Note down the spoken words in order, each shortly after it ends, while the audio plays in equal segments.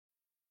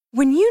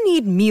When you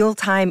need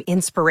mealtime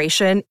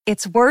inspiration,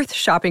 it's worth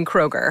shopping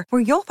Kroger,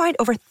 where you'll find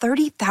over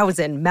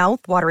 30,000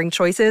 mouth-watering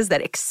choices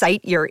that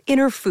excite your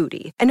inner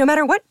foodie. And no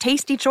matter what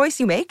tasty choice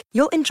you make,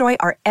 you'll enjoy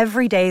our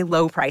everyday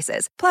low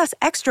prices, plus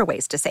extra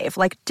ways to save,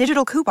 like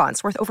digital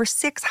coupons worth over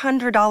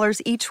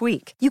 $600 each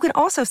week. You can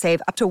also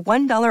save up to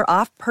 $1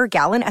 off per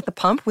gallon at the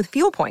pump with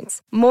fuel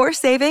points. More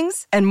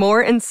savings and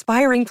more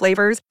inspiring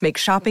flavors make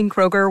shopping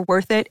Kroger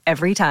worth it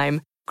every time.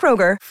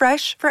 Kroger,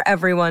 fresh for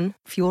everyone.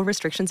 Fuel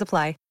restrictions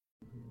apply.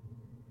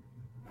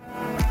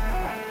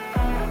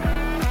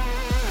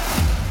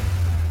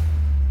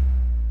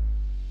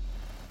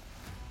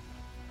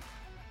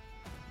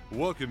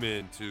 Welcome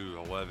into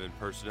 11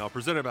 Personnel,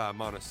 presented by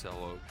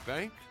Monticello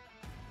Bank.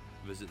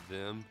 Visit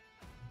them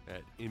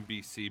at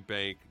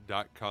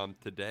nbcbank.com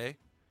today.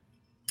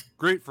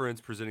 Great friends,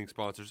 presenting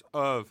sponsors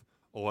of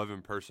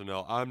 11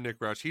 Personnel. I'm Nick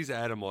Roush. He's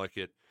Adam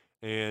Luckett.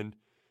 And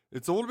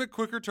it's a little bit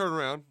quicker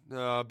turnaround.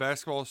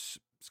 Basketball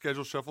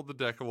schedule shuffled the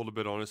deck a little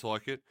bit on us,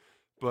 Luckett.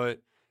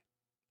 But,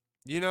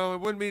 you know,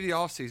 it wouldn't be the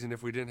offseason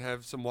if we didn't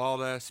have some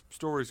wild-ass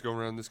stories going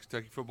around this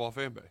Kentucky football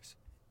fan base.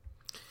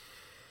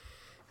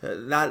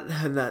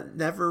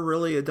 Never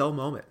really a dull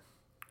moment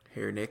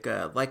here, Nick.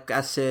 Like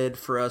I said,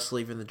 for us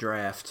leaving the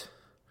draft,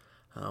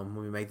 when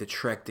we made the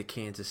trek to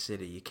Kansas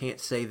City, you can't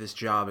say this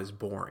job is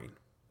boring.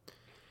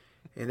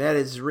 And that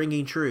is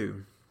ringing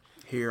true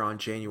here on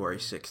January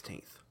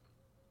 16th.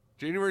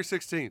 January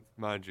 16th,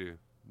 mind you.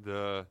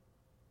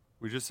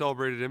 We just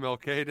celebrated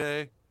MLK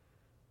Day.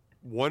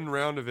 One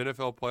round of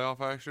NFL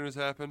playoff action has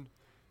happened.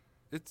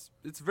 It's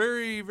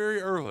very, very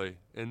early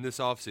in this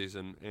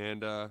offseason,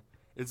 and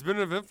it's been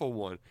an eventful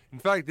one. In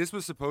fact, this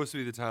was supposed to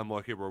be the time,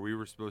 Luckett, where we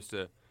were supposed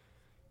to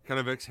kind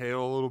of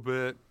exhale a little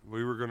bit.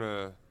 We were going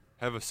to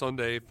have a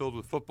Sunday filled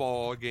with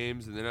football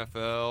games in the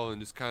NFL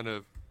and just kind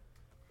of,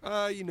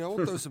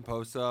 we'll throw some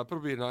posts up.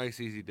 It'll be a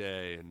nice, easy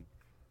day. And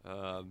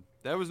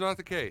that was not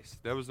the case.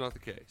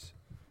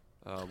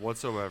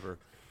 Whatsoever.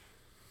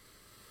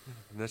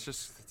 And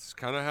that's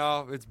kind of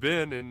how it's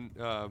been. And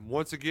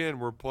once again,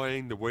 we're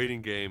playing the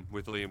waiting game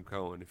with Liam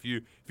Coen. If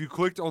you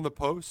clicked on the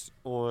post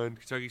on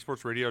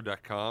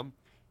KentuckySportsRadio.com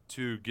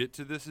to get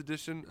to this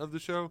edition of the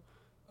show,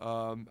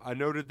 I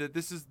noted that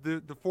this is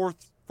the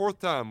fourth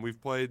time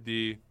we've played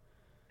the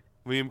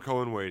Liam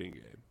Coen waiting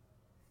game.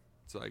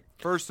 It's like,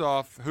 first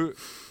off,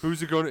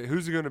 who's it going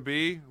to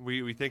be?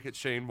 We think it's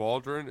Shane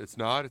Waldron. It's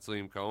not. It's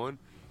Liam Coen.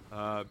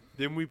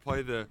 Then we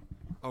play the.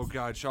 Oh,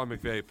 God, Sean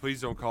McVay, please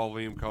don't call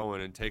Liam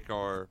Coen and take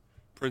our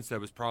prince that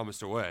was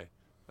promised away.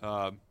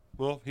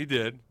 Well, he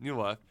did. He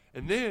left.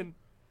 And then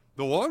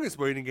the longest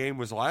waiting game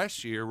was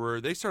last year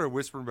where they started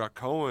whispering about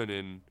Coen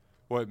in,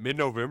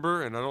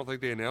 mid-November, and I don't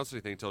think they announced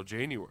anything until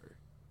January.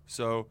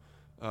 So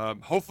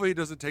hopefully it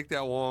doesn't take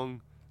that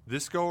long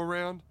this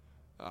go-around.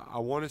 I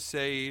want to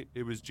say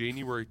it was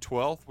January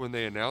 12th when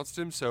they announced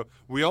him. So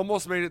we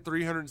almost made it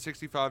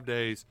 365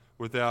 days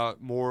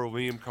without more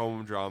Liam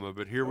Coen drama,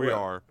 but here we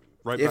are.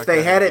 Right, if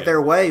they had it their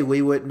way,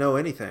 we wouldn't know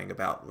anything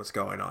about what's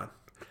going on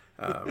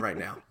right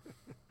now.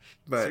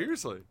 But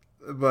seriously,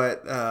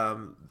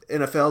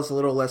 NFL's a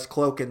little less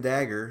cloak and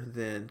dagger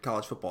than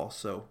college football,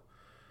 so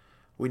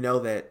we know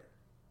that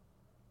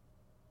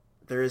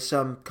there is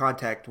some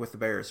contact with the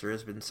Bears. There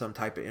has been some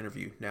type of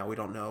interview. Now we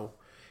don't know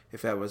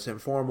if that was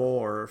informal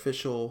or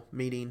official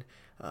meeting.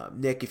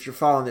 Nick, if you're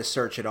following this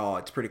search at all,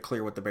 it's pretty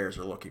clear what the Bears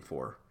are looking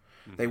for.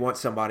 Mm-hmm. They want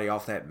somebody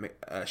off that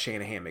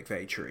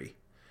Shanahan-McVay tree.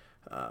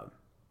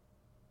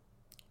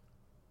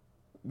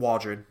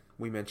 Waldron,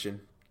 we mentioned,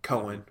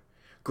 Coen,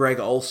 Greg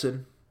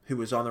Olson, who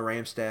was on the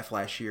Rams staff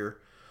last year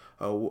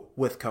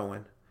with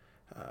Coen.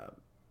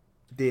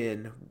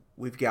 Then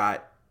we've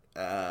got,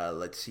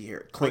 let's see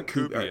here, Clint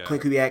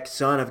Kubiak,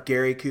 son of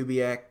Gary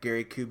Kubiak.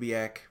 Gary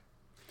Kubiak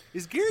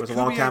was a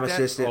longtime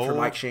assistant for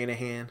Mike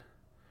Shanahan.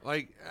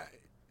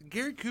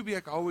 Gary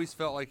Kubiak always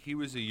felt like he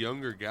was a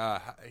younger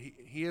guy.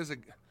 He has a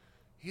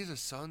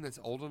son that's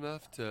old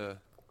enough to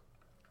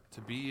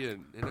be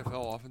an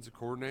NFL offensive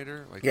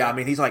coordinator.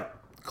 He's like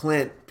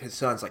Clint. His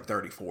son's like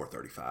 34,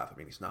 35. I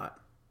mean, he's not.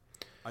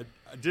 I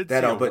did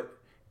that old, but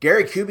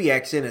Gary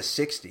Kubiak's in his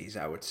 60s,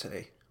 I would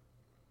say.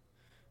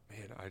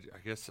 Man, I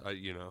guess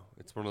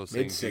it's one of those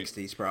things.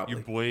 Mid-60s, probably.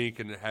 You blink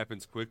and it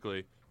happens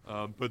quickly.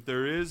 But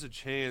there is a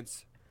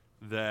chance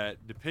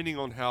that, depending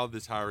on how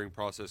this hiring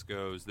process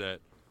goes, that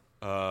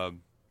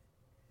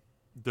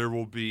there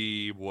will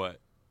be a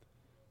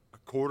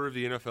quarter of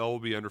the NFL will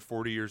be under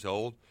 40 years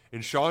old,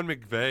 and Sean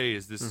McVay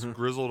is this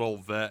grizzled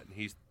old vet, and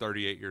he's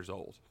 38 years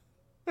old.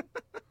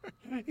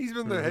 He's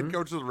been the head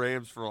coach of the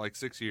Rams for like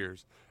 6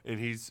 years, and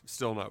he's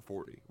still not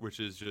 40, which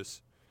is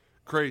just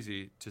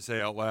crazy to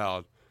say out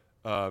loud.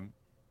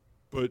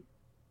 But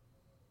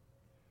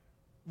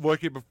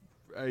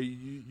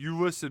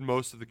you listed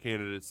most of the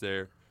candidates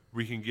there.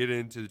 We can get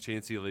into the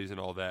Chancey Lees and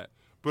all that.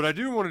 But I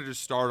do want to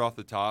just start off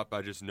the top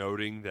by just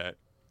noting that,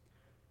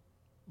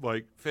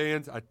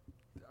 fans,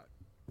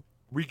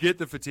 we get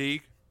the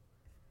fatigue.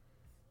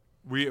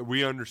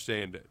 We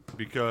understand it,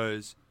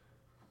 because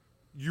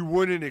you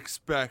wouldn't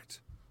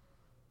expect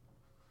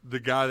the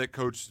guy that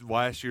coached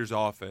last year's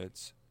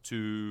offense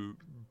to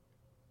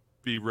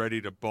be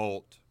ready to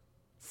bolt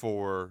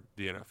for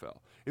the NFL.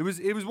 It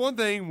was one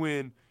thing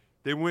when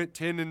they went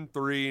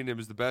 10-3 and it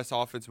was the best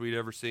offense we'd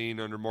ever seen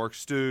under Mark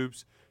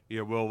Stoops.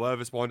 Will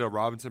Levis, Wandale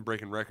Robinson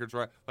breaking records,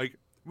 right? Like,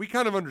 we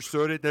kind of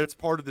understood it. That's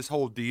part of this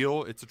whole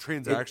deal. It's a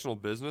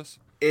transactional business.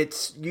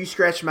 It's you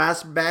scratch my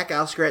back,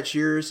 I'll scratch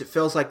yours. It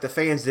feels like the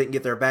fans didn't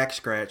get their back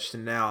scratched,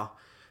 and now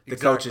the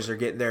coaches are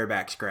getting their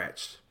back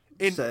scratched.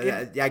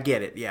 I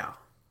get it, yeah.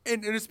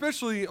 And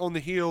especially on the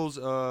heels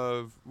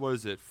of,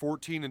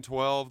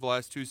 14-12 the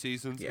last two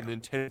seasons, and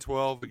then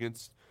 10-12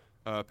 against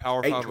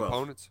Power 5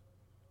 opponents?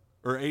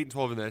 Or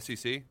 8-12 in the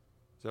SEC? Is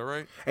that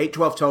right?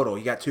 8-12 total.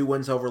 You got 2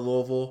 wins over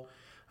Louisville,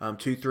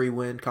 2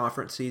 3-win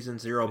conference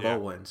seasons, 0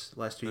 bowl wins.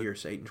 Last 2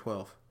 years,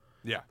 8-12.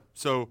 Yeah.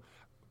 So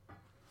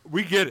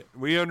we get it.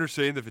 We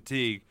understand the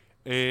fatigue.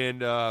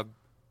 And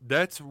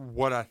that's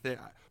what I think,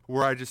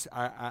 where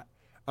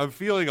I'm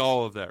feeling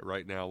all of that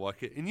right now.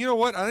 And you know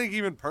what? I think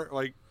even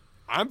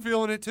I'm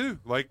feeling it too.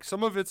 Like,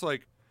 some of it's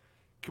like,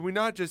 can we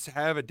not just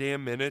have a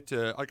damn minute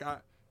to,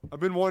 I've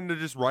been wanting to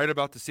just write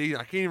about the season.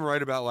 I can't even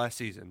write about last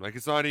season. Like,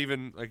 it's not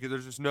even,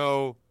 there's just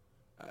no,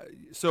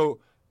 so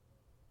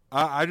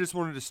I just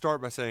wanted to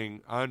start by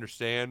saying, I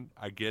understand,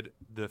 I get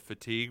the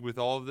fatigue with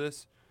all of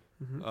this,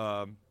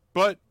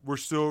 but we're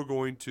still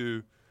going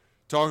to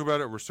talk about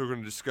it. We're still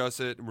going to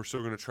discuss it, and we're still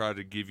going to try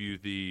to give you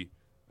the,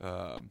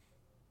 I'm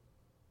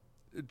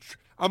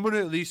going to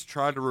at least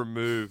try to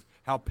remove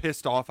how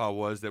pissed off I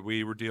was that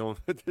we were dealing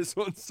with this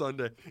on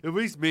Sunday. At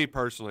least me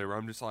personally, where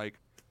I'm just like,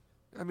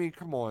 I mean,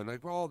 come on.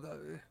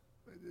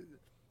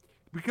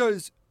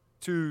 Because,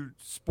 to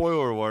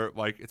spoiler alert,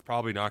 it's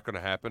probably not going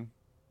to happen.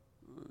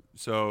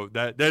 So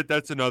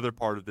that's another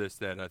part of this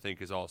that I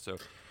think is also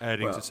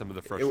adding to some of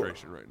the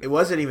frustration right now. It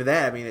wasn't even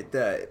that. I mean,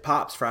 it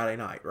pops Friday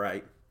night,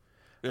 right?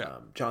 Yeah.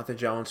 Jonathan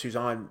Jones, who's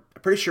on,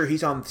 I'm pretty sure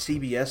he's on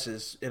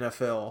CBS's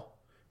NFL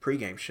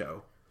pregame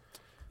show.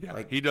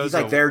 Yeah, he does.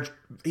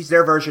 He's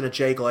their version of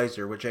Jay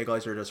Glazer, what Jay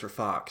Glazer does for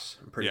Fox.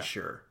 I'm pretty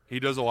sure he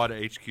does a lot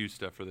of HQ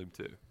stuff for them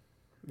too.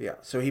 Yeah,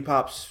 so he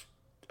pops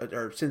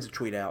or sends a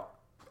tweet out,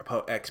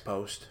 X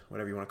post,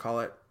 whatever you want to call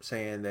it,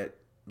 saying that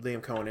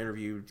Liam Coen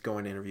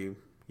going to interview,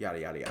 yada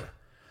yada yada.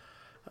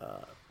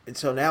 And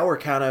so now we're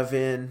kind of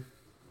in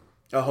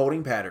a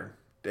holding pattern.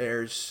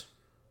 There's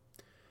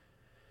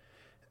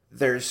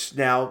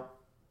now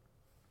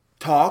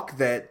talk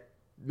that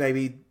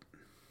maybe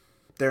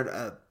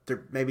they're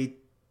maybe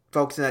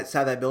folks in that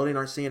side of that building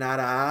aren't seeing eye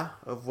to eye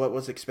of what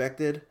was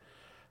expected.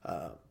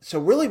 So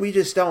really we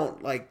just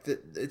don't,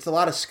 it's a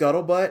lot of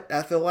scuttlebutt,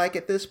 I feel like,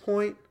 at this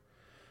point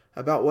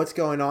about what's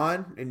going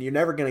on, and you're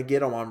never going to get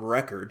them on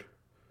record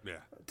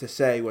to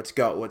say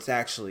what's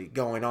actually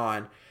going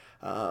on.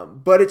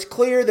 But it's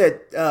clear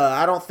that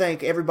I don't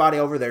think everybody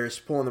over there is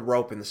pulling the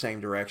rope in the same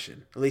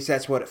direction. At least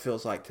that's what it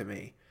feels like to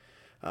me.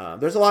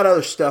 There's a lot of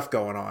other stuff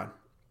going on.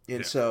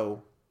 And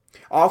so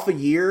off a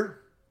year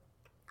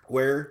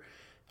where,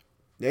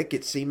 Nick,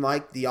 it seemed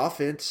like the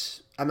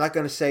offense, I'm not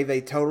going to say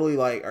they totally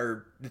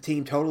or the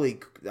team totally,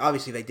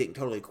 obviously they didn't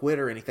totally quit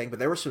or anything, but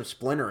there was some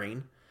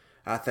splintering,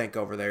 I think,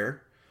 over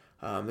there.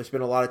 There's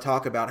been a lot of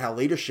talk about how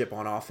leadership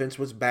on offense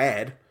was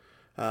bad.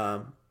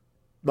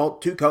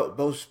 Both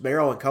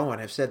Merrill and Coen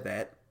have said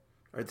that,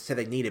 or they said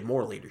they needed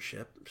more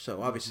leadership.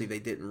 So obviously they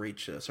didn't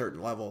reach a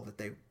certain level that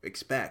they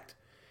expect.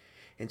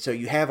 And so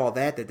you have all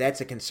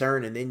that's a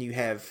concern, and then you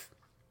have,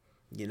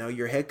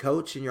 your head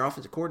coach and your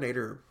offensive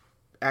coordinator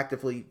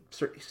actively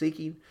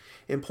seeking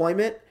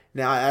employment.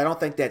 Now, I don't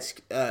think that's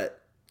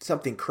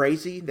something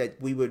crazy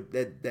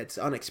that's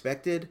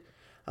unexpected,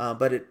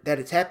 but that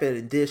it's happened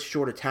in this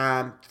short a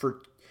time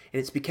and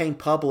it's became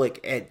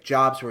public at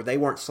jobs where they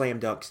weren't slam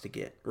dunks to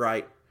get,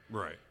 right?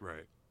 Right.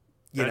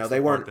 They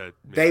weren't.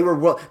 They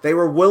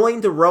were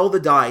willing to roll the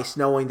dice,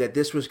 knowing that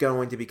this was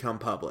going to become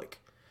public,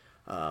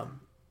 and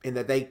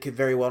that they could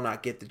very well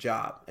not get the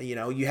job.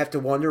 You have to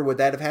wonder, would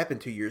that have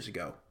happened 2 years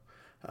ago?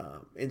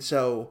 And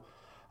so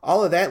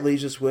all of that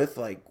leaves us with,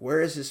 where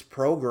is this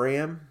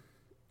program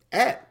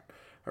at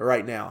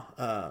right now?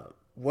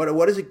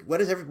 What is it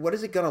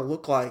going to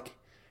look like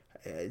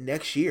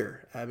next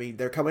year? I mean,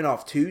 they're coming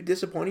off 2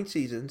 disappointing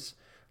seasons,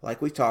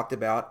 like we've talked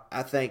about.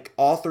 I think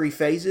all 3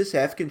 phases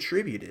have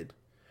contributed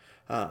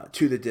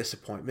to the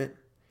disappointment,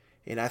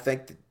 and I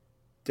think that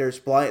there's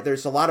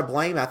a lot of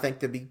blame, I think,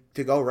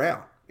 to go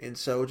around. And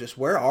so, just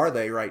where are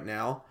they right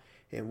now?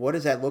 And what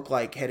does that look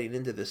like heading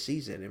into the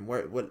season? And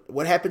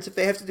what happens if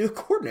they have to do a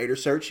coordinator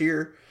search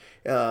here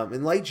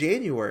in late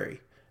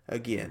January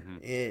again?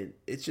 Mm-hmm. And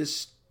it's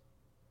just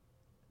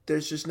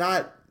there's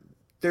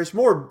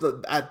more.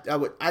 Not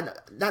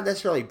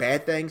necessarily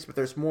bad things, but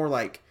there's more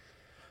why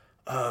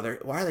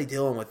are they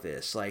dealing with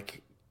this?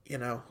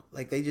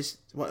 They just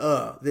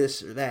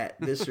this or that,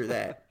 this or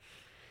that,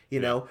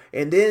 know.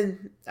 And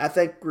then I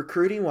think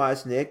recruiting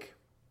wise, Nick.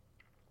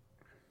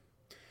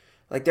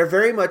 They're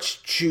very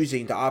much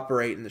choosing to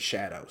operate in the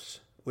shadows,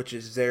 which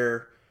is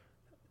their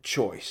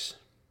choice.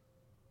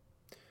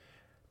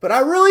 But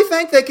I really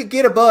think they could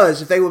get a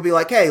buzz if they would be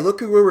like, hey,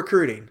 look who we're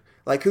recruiting.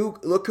 Like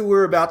look who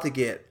we're about to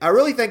get. I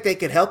really think they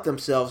could help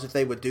themselves if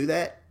they would do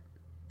that.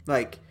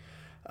 Like,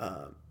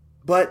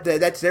 but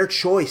that's their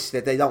choice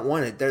that they don't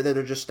want it.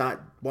 They're just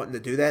not wanting to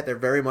do that. They're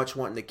very much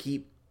wanting to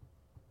keep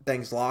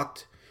things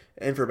locked,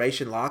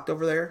 information locked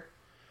over there.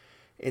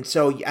 And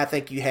so I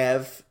think you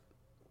have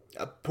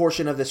a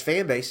portion of this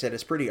fan base that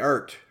is pretty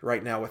irked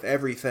right now with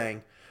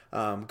everything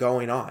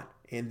going on.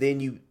 And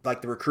then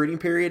the recruiting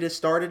period has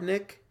started,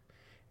 Nick.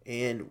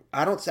 And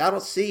I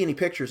don't see any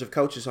pictures of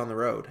coaches on the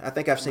road. I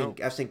think I've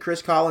seen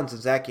Chris Collins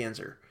and Zach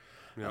Yenser,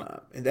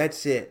 and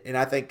that's it. And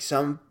I think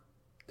some,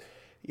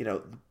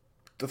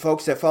 the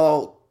folks that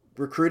follow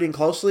recruiting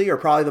closely are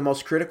probably the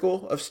most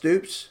critical of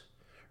Stoops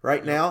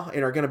right now,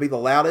 and are going to be the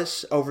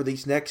loudest over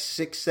these next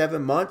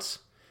 6-7 months,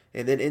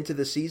 and then into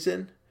the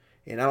season.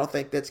 And I don't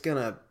think that's going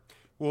to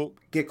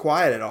get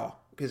quiet at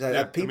all because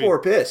people are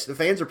pissed. The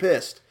fans are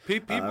pissed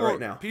right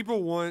now.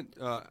 People want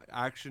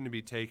action to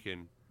be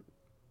taken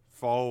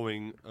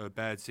following a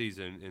bad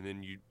season, and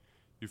then you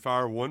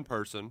fire one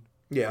person,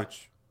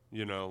 which,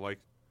 all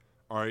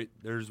right,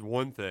 there's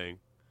one thing,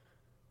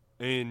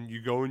 and you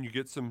go and you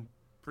get some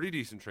pretty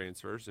decent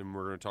transfers, and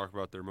we're going to talk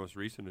about their most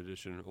recent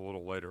addition a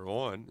little later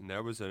on, and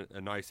that was a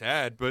nice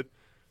ad, but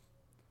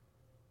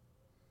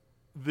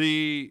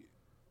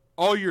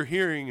all you're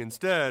hearing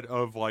instead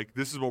of,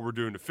 this is what we're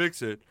doing to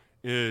fix it,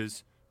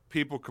 is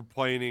people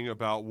complaining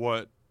about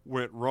what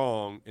went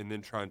wrong and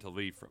then trying to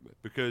leave from it.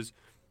 Because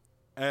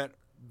at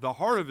the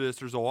heart of this,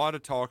 there's a lot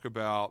of talk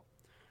about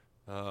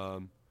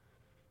Coen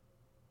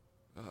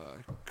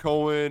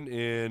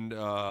and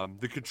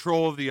the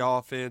control of the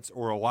offense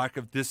or a lack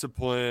of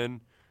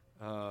discipline,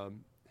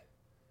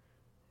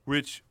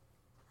 which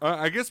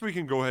I guess we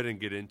can go ahead and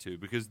get into,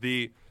 because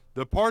the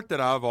part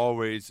that I've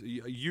always –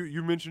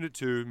 you mentioned it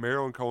too.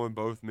 Merrill and Coen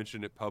both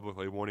mentioned it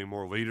publicly, wanting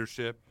more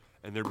leadership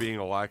and there being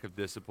a lack of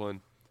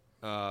discipline.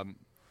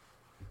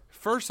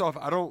 First off,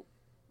 I don't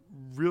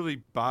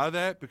really buy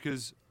that,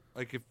 because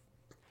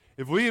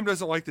if Liam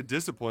doesn't like the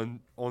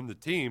discipline on the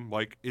team,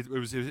 it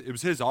was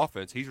his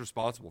offense. He's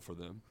responsible for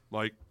them.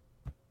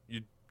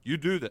 You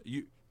do that.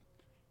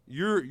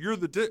 You're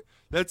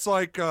that's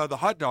like the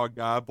hot dog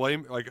guy.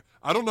 Blame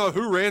I don't know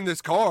who ran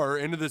this car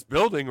into this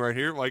building right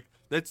here.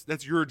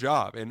 That's your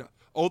job, and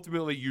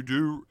ultimately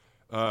you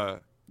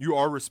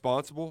are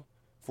responsible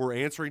for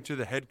answering to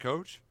the head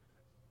coach.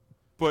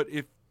 But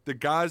if the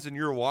guys in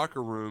your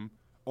locker room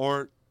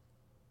aren't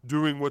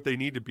doing what they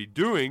need to be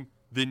doing,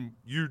 then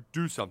you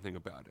do something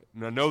about it.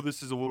 And I know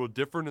this is a little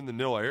different in the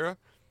nil era,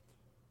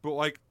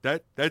 but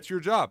that's your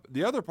job.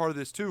 The other part of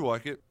this too,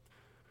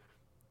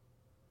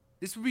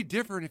 this would be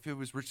different if it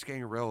was Rich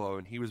Scangarello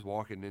and he was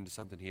walking into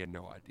something he had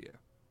no idea.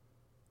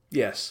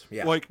 Yes,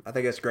 yeah. I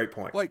think that's a great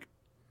point.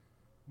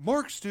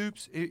 Mark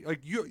Stoops,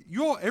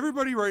 you all,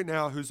 everybody right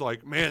now who's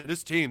man,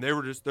 this team, there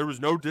was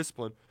no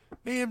discipline.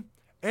 Man,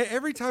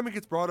 every time it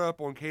gets brought up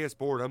on KS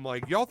Board, I'm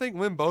y'all think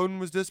Lynn Bowden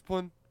was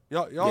disciplined?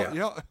 Y'all,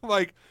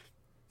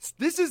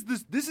 This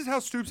is how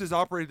Stoops has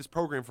operated this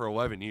program for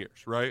 11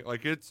 years, right?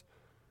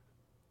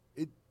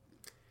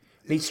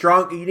 Need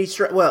strong. You need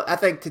strong. Well, I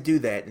think to do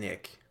that,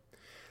 Nick,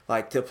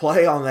 to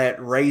play on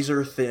that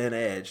razor thin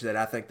edge that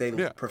I think they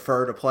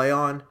prefer to play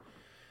on,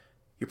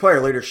 your player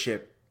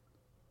leadership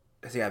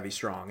has got to be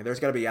strong, and there's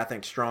got to be, I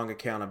think, strong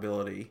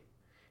accountability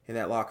in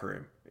that locker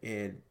room.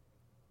 And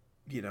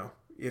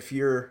if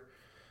you're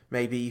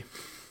maybe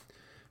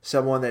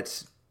someone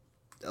that's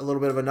a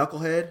little bit of a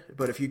knucklehead,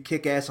 but if you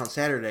kick ass on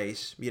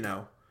Saturdays,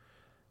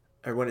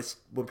 or when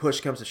push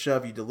comes to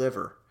shove, you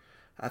deliver.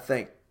 I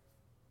think,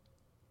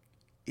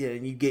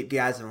 and you get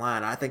guys in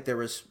line. I think there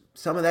was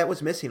some of that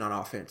was missing on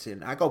offense,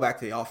 and I go back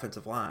to the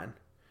offensive line.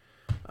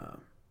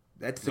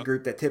 That's the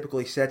group that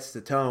typically sets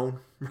the tone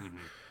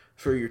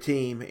for your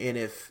team, and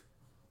if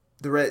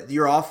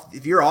your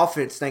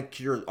offense thinks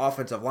your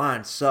offensive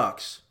line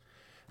sucks,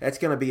 that's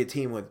going to be a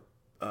team with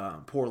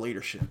poor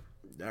leadership.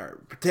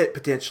 Or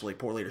potentially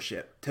poor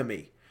leadership to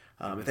me,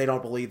 if they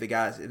don't believe the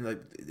guys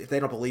if they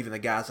don't believe in the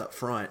guys up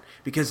front,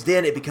 because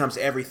then it becomes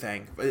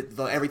everything.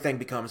 Everything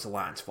becomes the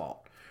line's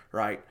fault,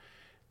 right?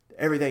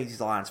 Everything's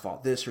the line's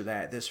fault. This or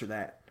that,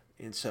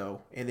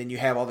 and then you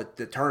have all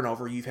the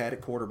turnover you've had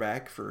at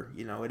quarterback for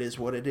it is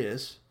what it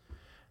is,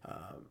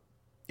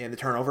 and the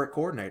turnover at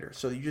coordinator.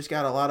 So you just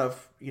got a lot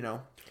of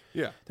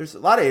there's a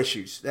lot of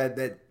issues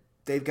that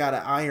they've got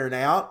to iron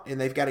out,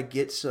 and they've got to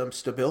get some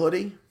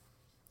stability.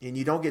 And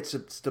you don't get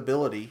some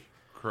stability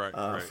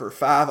for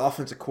 5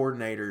 offensive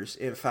coordinators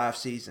in 5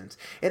 seasons.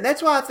 And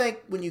that's why I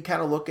think when you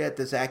kind of look at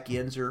the Zach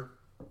Yenser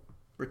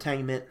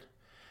retainment,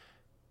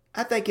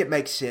 I think it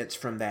makes sense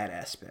from that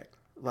aspect.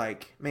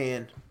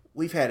 Man,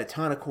 we've had a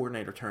ton of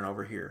coordinator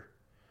turnover here.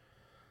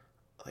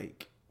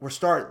 We're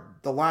starting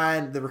the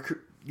line,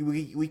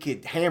 we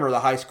could hammer the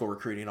high school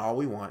recruiting all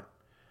we want.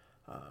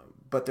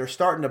 But they're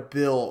starting to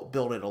build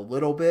it a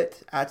little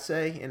bit, I'd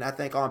say. And I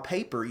think on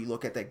paper, you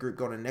look at that group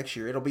going into next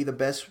year, it'll be the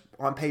best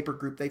on paper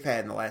group they've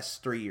had in the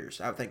last 3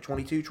 years. I think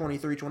 22,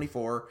 23,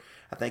 24.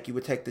 I think you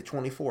would take the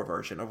 24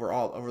 version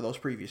over those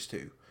previous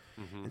 2.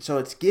 Mm-hmm. And so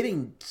it's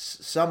getting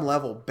some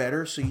level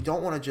better. So you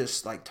don't want to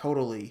just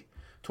totally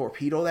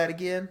torpedo that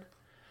again.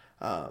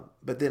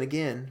 But then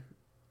again,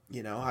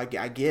 I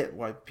get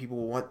why people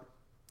want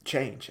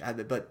change.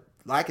 But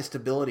lack of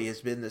stability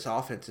has been this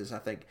offense's, I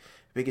think,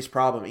 biggest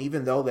problem.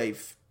 Even though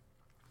they've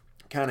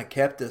kind of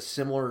kept a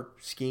similar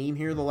scheme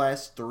here the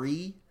last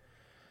 3,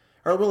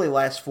 or really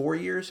last 4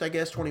 years, I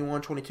guess,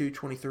 21, 22,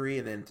 23,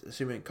 and then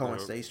assuming Coen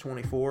stays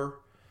 24.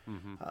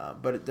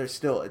 But it's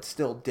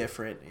still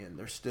different, and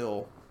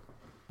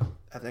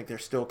I think they're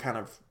still kind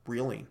of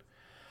reeling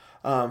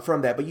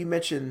from that. But you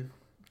mentioned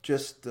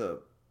just the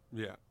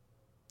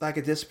lack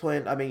of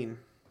discipline. I mean,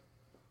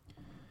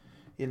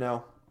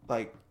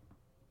 like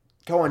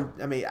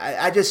Coen. I mean,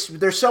 I just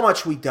there's so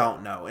much we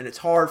don't know, and it's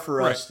hard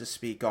for us to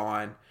speak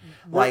on.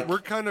 We're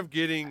kind of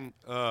getting,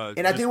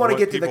 and I do want to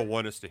get to people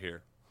want us to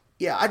hear.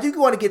 Yeah, I do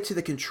want to get to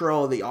the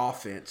control of the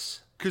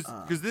offense.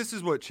 Because this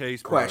is what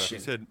Chase brought up. He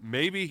said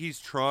maybe he's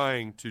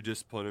trying to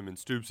discipline him and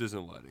Stoops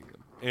isn't letting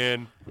him.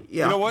 And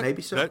you know what?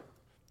 Maybe so.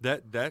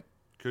 That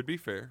could be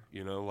fair.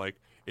 Like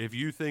if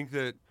you think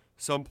that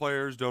some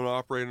players don't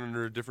operate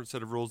under a different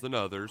set of rules than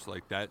others,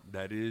 like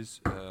that is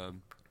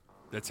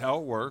that's how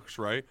it works,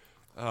 right?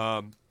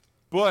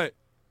 But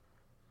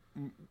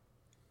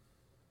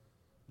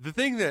the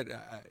thing that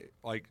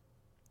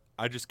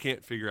I just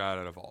can't figure out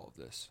of all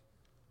of this,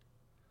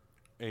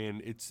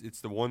 and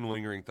it's the one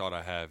lingering thought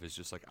I have, is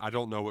just like I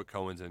don't know what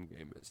Coen's end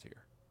game is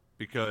here,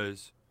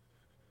 because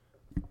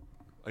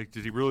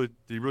did he really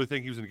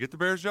think he was going to get the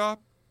Bears job?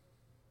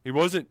 He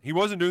wasn't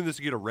doing this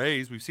to get a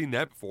raise. We've seen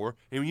that before,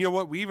 and you know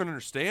what? We even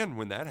understand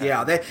when that happens.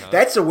 Yeah,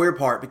 that's the weird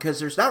part,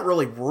 because there's not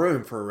really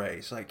room for a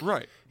raise.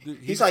 Right,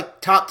 he's like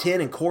top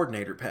 10 in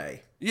coordinator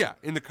pay. Yeah,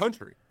 in the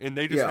country, and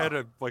they just had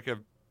a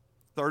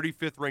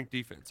 35th ranked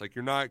defense. Like,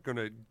 you're not going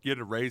to get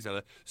a raise out of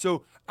it.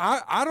 So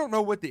I don't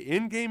know what the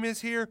end game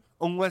is here,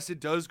 unless it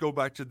does go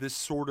back to this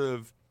sort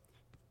of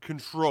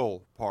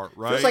control part,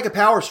 right? Feels like a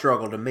power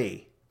struggle to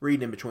me,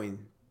 reading in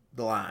between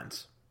the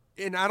lines.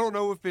 And I don't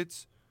know if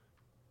it's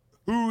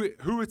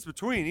who it's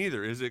between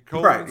either. Is it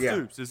Coen and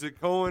Stoops? Is it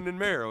Coen and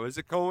Merrill? Is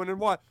it Coen and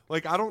Watt?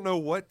 Like, I don't know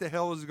what the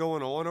hell is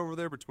going on over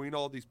there between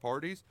all these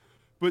parties.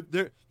 But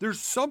there's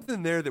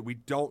something there that we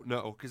don't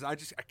know, because I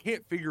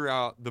can't figure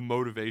out the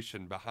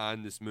motivation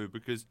behind this move,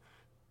 because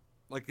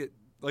like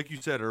you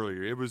said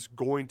earlier, it was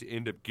going to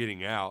end up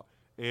getting out,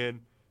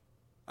 and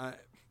I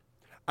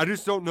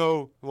just don't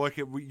know. Like,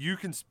 you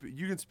can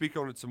speak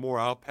on it some more.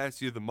 I'll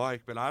pass you the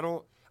mic, but I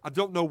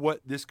don't know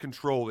what this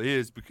control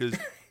is, because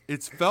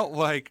it's felt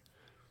like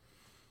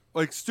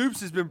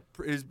Stoops is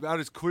about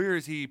as clear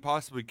as he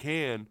possibly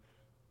can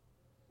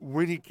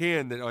when he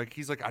can, that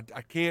he's like,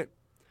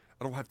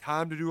 I don't have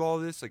time to do all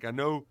this. Like, I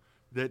know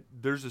that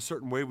there's a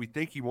certain way we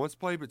think he wants to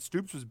play, but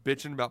Stoops was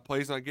bitching about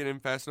plays not getting in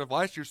fast enough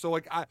last year. So,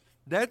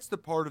 that's the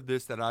part of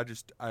this that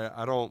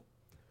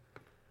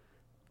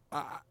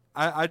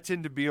I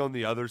tend to be on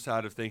the other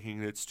side of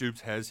thinking that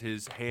Stoops has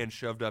his hand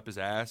shoved up his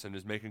ass and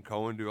is making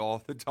Coen do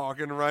all the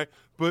talking, right?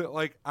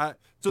 But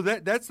so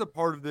that's the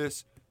part of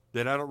this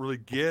that I don't really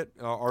get.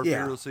 Our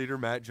fearless leader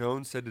Matt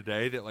Jones said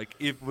today that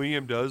if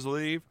Liam does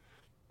leave,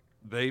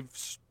 I've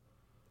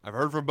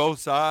heard from both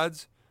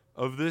sides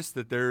of this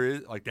that there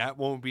is that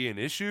won't be an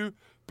issue,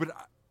 but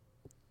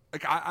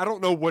I don't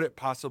know what it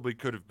possibly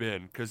could have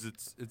been, because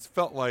it's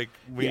felt like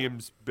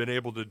Liam's been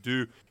able to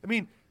do. I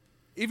mean,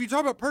 if you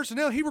talk about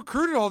personnel, he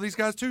recruited all these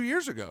guys 2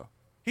 years ago.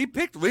 He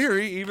picked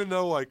Leary, even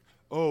though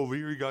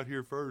Leary got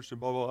here first and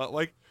blah blah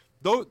blah.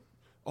 Though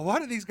a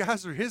lot of these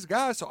guys are his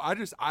guys, so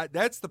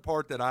that's the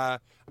part that I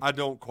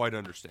don't quite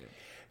understand.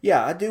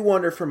 Yeah, I do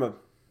wonder from a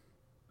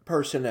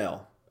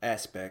personnel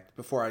aspect,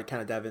 before I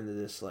kind of dive into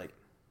this,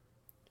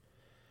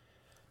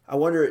 I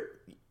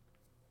wonder,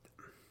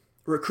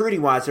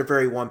 recruiting-wise, they're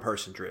very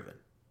one-person driven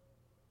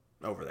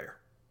over there.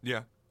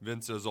 Yeah,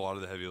 Vince does a lot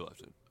of the heavy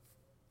lifting.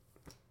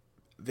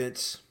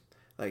 Vince,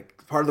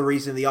 part of the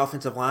reason the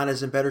offensive line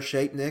is in better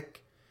shape,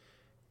 Nick,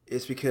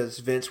 is because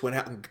Vince went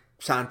out and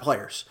signed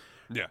players.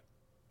 Yeah.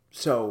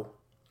 So,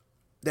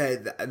 they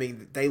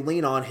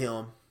lean on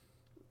him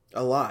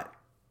a lot,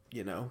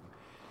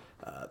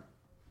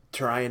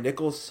 Tryon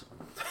Nichols,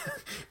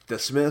 the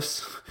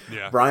Smiths,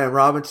 Brian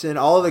Robinson,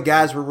 all of the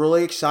guys we're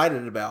really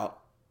excited about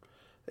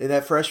in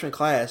that freshman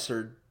class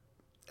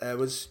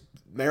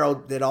Merrill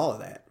did all of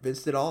that.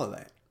 Vince did all of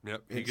that.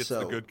 Yep, he gets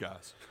the good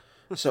guys.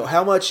 So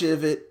how much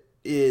of it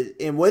is,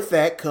 and with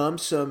that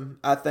comes some,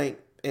 I think,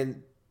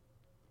 and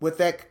with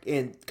that,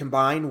 and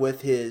combined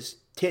with his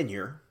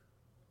tenure,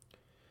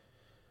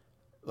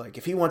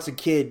 if he wants a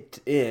kid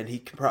in, he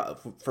can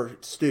probably, for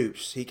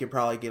Stoops, he can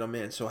probably get them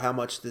in. So how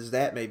much does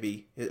that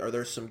maybe? Are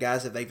there some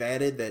guys that they've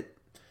added that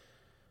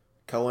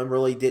Coen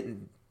really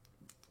didn't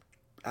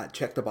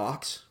check the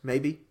box?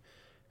 Maybe.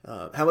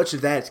 How much of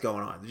that's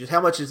going on? Just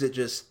how much is it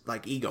just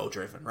ego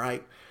driven,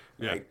 right?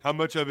 Yeah. How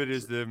much of it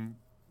is them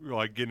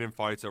getting in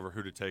fights over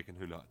who to take and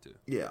who not to?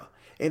 Yeah.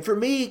 And for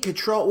me,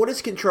 control. What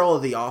does control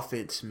of the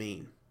offense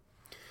mean?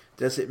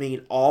 Does it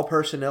mean all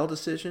personnel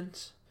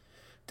decisions?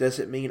 Does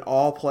it mean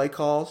all play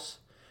calls?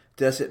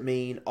 Does it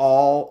mean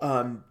all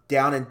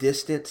down and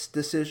distance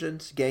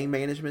decisions, game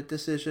management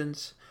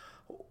decisions?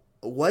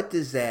 what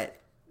does that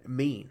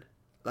mean?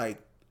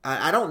 Like,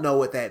 I don't know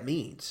what that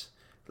means.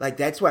 Like,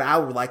 that's what I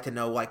would like to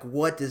know. Like,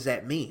 what does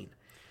that mean?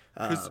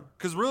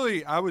 Because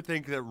really, I would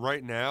think that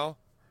right now,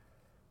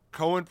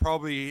 Coen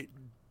probably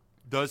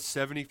does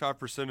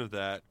 75% of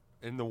that,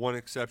 and the one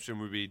exception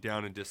would be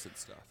down and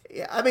distance stuff.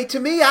 Yeah, I mean, to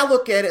me, I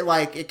look at it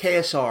like at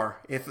KSR.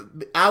 If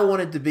I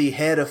wanted to be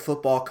head of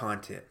football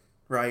content,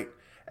 right?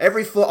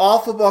 All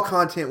football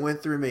content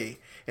went through me,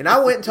 and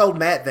I went and told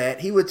Matt that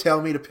he would tell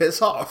me to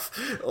piss off,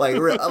 like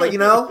you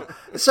know.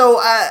 So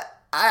I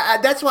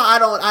that's why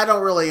I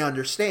don't really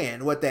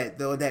understand what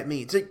that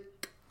means.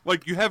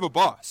 Like you have a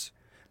boss.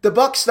 The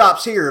buck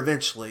stops here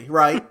eventually,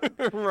 right?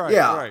 Right.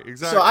 Yeah. Right.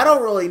 Exactly. So I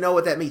don't really know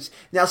what that means.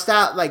 Now,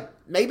 stop. Like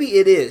maybe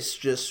it is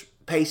just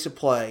pace of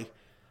play.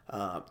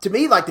 To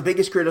me, like the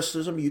biggest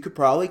criticism you could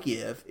probably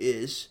give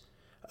is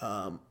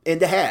in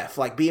the half,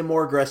 like being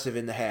more aggressive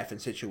in the half in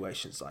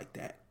situations like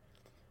that.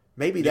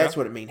 Maybe that's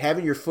what it means.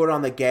 Having your foot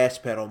on the gas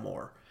pedal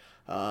more.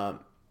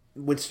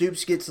 When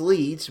Stoops gets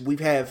leads, we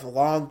have a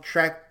long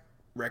track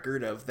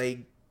record of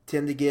they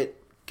tend to get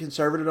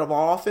conservative of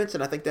offense,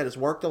 and I think that has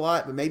worked a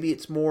lot. But maybe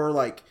it's more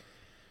like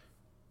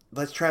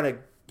let's try to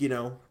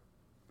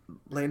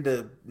land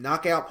a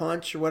knockout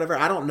punch or whatever.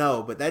 I don't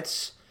know, but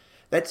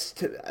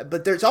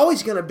but there's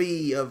always going to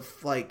be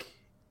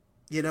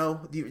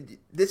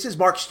this is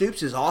Mark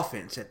Stoops'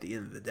 offense at the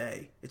end of the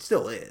day. It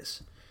still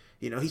is.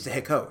 He's the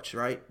head coach,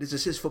 right? This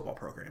is his football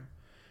program.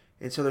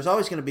 And so there's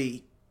always going to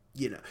be,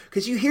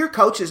 because you hear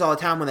coaches all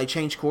the time when they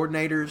change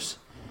coordinators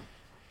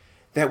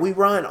that we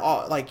run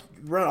all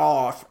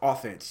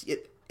offense.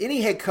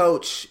 Any head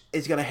coach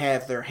is going to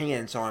have their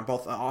hands on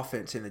both the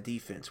offense and the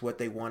defense, what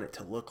they want it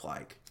to look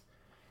like.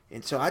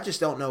 And so I just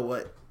don't know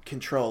what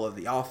control of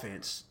the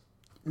offense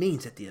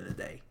means at the end of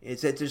the day. Is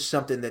that just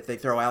something that they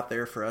throw out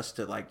there for us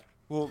to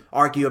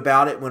argue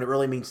about it when it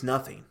really means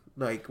nothing?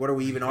 Like, what are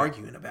we even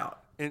arguing about?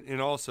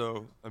 And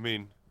also, I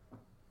mean,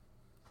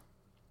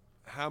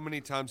 how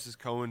many times has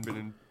Coen been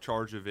in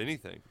charge of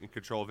anything, in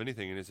control of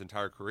anything in his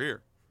entire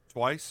career?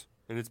 Twice,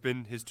 and it's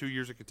been his 2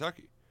 years at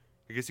Kentucky.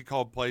 I guess he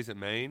called plays at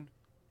Maine.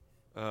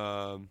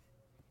 But,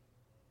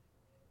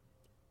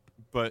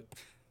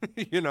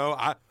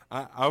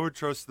 I would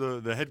trust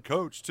the head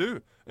coach,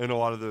 too, in a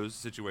lot of those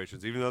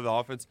situations. Even though the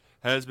offense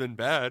has been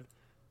bad,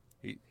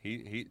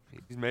 he's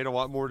made a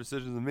lot more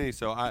decisions than me.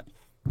 So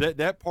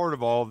that part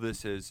of all of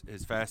this has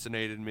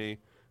fascinated me.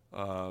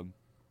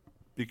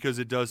 Because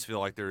it does feel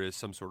like there is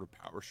some sort of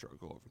power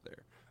struggle over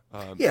there.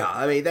 I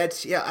mean,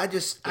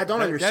 I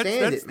don't understand that's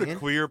it, man. That's the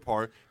clear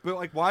part.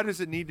 But, why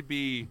does it need to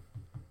be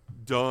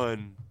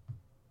done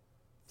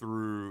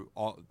through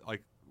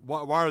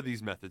why are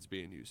these methods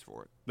being used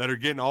for it that are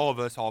getting all of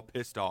us all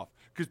pissed off?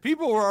 Because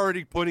people are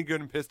already plenty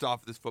good and pissed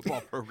off at this football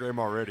program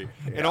already.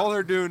 Yeah. And all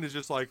they're doing is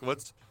just all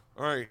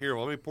right, here,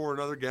 let me pour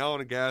another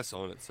gallon of gas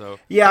on it. So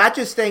I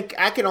just think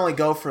I can only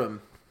go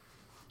from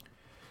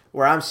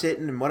where I'm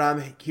sitting and what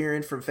I'm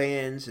hearing from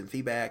fans and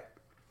feedback.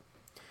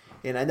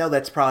 And I know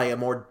that's probably a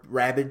more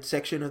rabid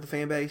section of the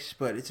fan base,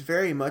 but it's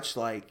very much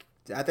I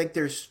think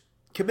there's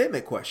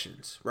commitment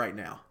questions right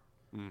now.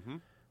 Mm-hmm.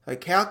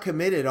 Like, how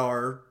committed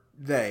are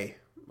they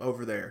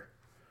over there?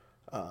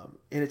 And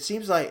it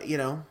seems like,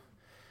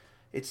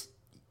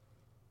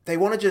 they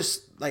want to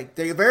just,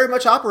 they're very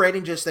much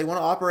operating they want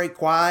to operate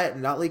quiet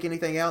and not leak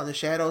anything out in the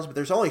shadows, but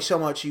there's only so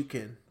much you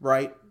can,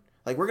 right?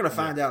 We're going to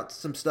find out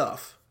some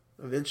stuff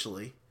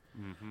eventually.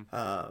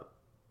 Mm-hmm.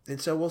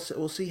 And so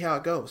we'll see how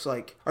it goes.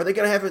 Are they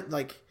going to have it,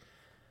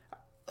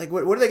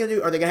 what are they going to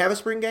do? Are they going to have a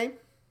spring game?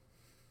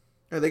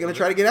 Are they going to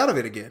try to get out of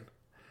it again?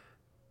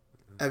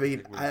 I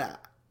mean,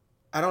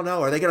 I don't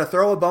know. Are they going to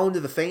throw a bone to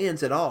the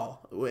fans at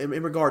all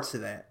in regards to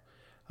that?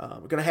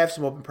 We're going to have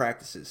some open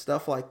practices,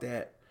 stuff like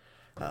that.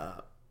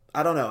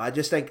 I don't know. I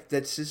just think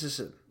this is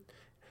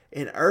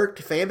an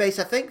irked fan base.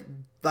 I think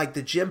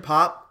the Jim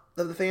Pop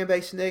of the fan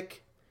base,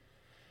 Nick,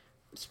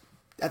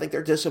 I think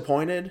they're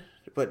disappointed,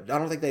 but I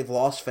don't think they've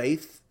lost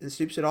faith in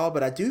Stoops at all.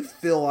 But I do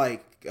feel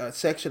like a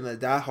section of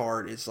the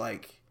diehard is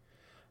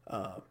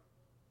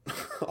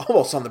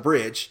almost on the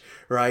bridge,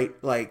 right?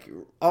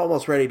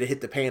 Almost ready to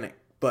hit the panic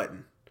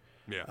button.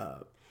 Yeah.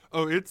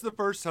 It's the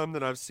first time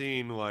that I've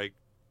seen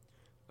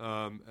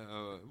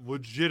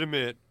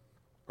legitimate.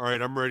 All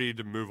right, I'm ready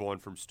to move on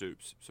from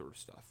Stoops sort of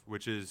stuff,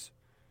 which is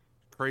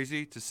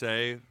crazy to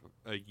say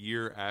a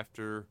year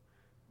after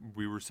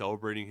we were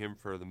celebrating him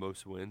for the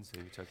most wins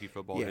in Kentucky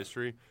football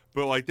history.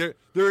 But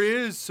there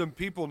is some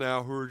people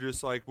now who are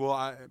just well,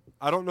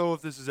 I don't know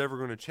if this is ever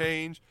going to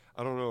change.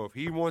 I don't know if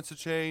he wants to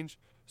change.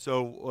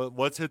 So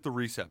let's hit the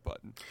reset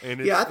button.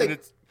 And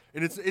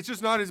it's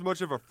just not as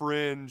much of a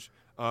fringe.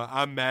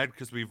 I'm mad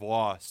because we've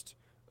lost.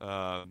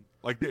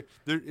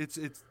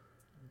 It's.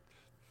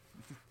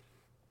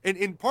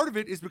 And part of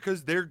it is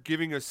because they're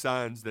giving us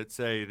signs that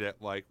say that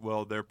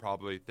they're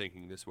probably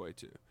thinking this way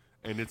too.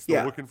 And it's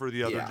looking for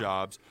the other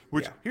jobs,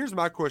 which here's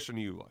my question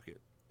to you, Luckett.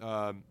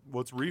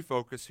 Let's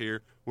refocus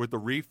here with the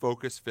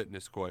refocus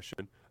fitness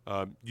question.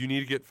 You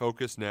need to get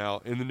focused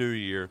now in the new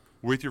year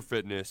with your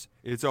fitness.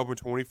 It's open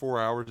 24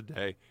 hours a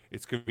day.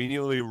 It's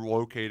conveniently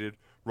located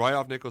right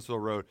off Nicholasville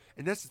Road.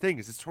 And that's the thing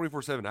is it's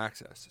 24/7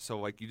 access. So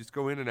like you just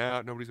go in and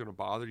out, nobody's going to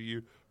bother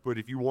you. But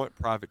if you want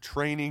private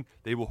training,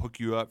 they will hook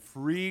you up.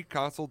 Free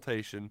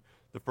consultation.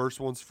 The first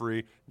one's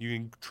free. You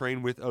can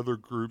train with other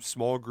groups,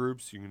 small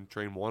groups. You can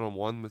train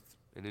one-on-one with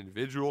an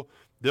individual.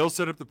 They'll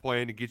set up the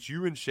plan to get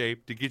you in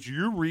shape, to get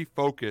you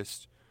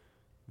refocused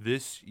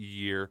this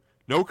year.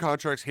 No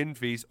contracts, hidden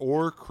fees,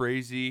 or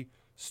crazy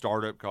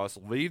startup costs.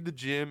 Leave the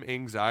gym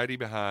anxiety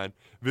behind.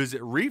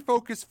 Visit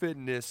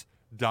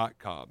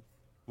refocusfitness.com.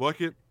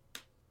 Look it.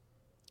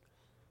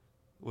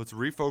 Let's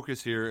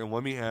refocus here, and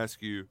let me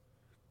ask you,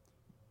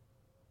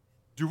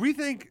 do we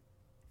think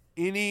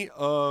any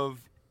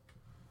of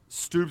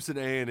Stoops and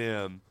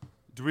A&M,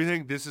 do we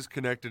think this is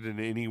connected in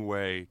any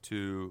way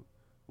to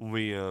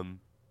Liam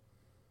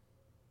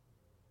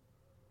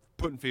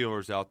putting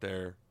feelers out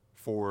there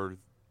for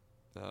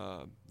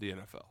the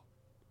NFL?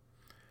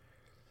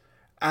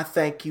 I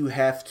think you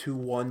have to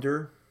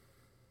wonder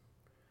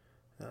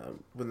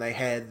when they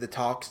had the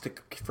talks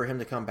for him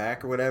to come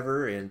back or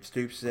whatever, and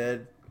Stoops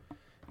said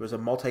it was a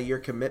multi-year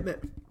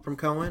commitment from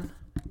Coen.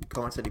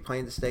 Coen said he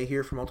planned to stay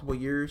here for multiple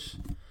years.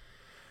 I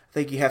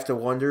think you have to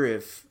wonder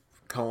if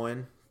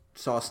Coen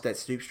saw that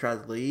Stoops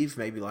tried to leave,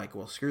 maybe like,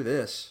 well, screw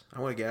this.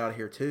 I want to get out of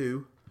here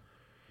too.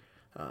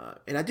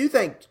 And I do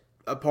think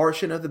a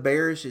portion of the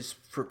Bears is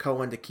for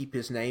Coen to keep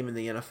his name in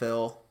the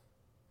NFL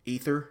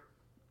ether.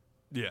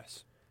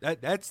 Yes.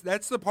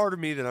 That's the part of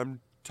me that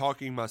I'm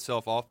talking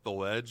myself off the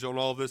ledge on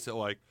all this. That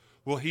like,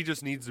 well, he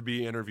just needs to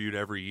be interviewed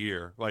every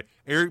year. Like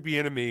Eric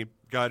Bieniemy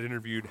got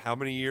interviewed how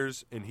many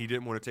years, and he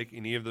didn't want to take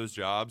any of those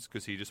jobs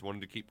because he just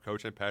wanted to keep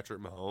coaching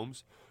Patrick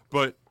Mahomes.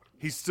 But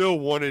he still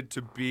wanted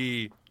to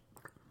be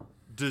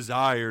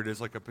desired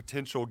as like a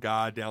potential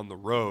guy down the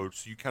road.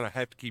 So you kind of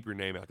have to keep your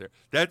name out there.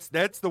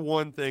 That's the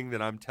one thing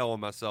that I'm telling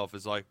myself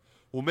is like,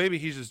 well, maybe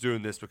he's just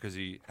doing this because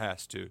he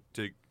has to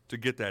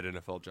get that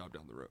NFL job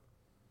down the road.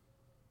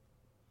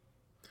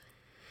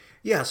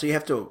 Yeah, so you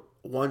have to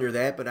wonder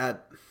that,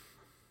 but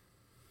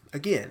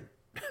again,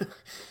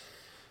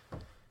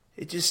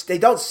 they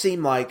don't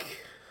seem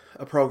like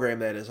a program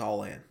that is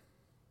all in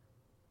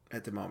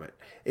at the moment.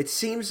 It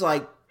seems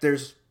like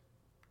there's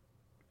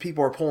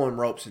people are pulling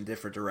ropes in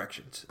different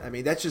directions. I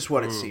mean, that's just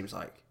what it seems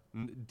like.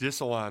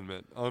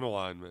 Disalignment,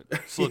 unalignment,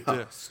 slip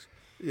discs.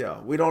 Yeah,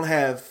 we don't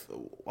have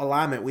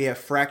alignment. We have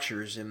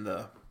fractures in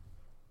a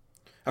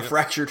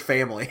fractured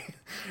family.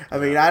 I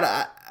mean,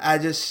 I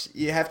just,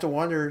 you have to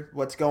wonder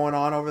what's going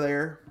on over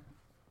there.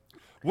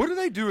 What do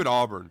they do at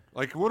Auburn?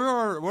 Like,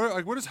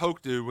 what does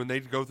Hoke do when they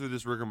go through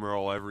this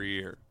rigmarole every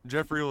year?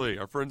 Jeffrey Lee,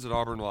 our friends at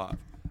Auburn Live.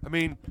 I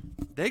mean,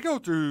 they go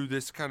through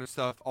this kind of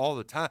stuff all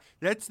the time.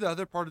 That's the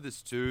other part of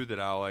this too that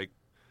I like.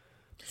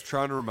 Just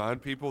trying to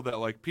remind people that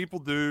like people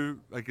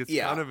do like it's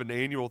kind of an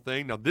annual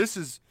thing. Now this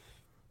is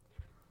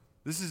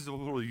a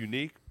little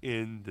unique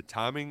in the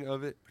timing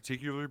of it,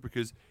 particularly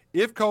because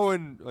if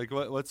Coen, like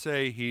let's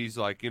say he's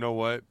like, you know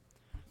what,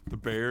 the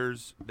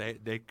Bears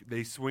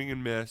they swing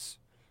and miss.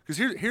 Because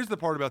here's the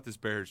part about this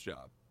Bears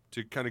job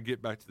to kind of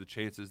get back to the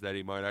chances that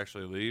he might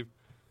actually leave.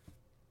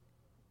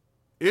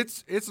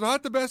 It's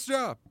not the best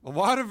job. A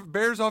lot of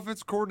Bears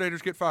offensive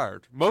coordinators get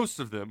fired.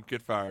 Most of them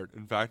get fired,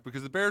 in fact,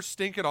 because the Bears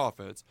stink at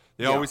offense.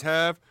 They always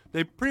have.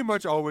 They pretty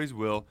much always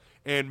will.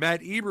 And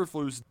Matt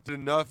Eberflus did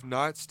enough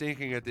not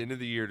stinking at the end of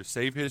the year to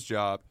save his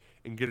job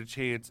and get a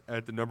chance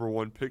at the number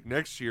one pick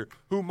next year,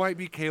 who might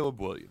be Caleb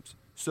Williams.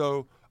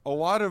 So a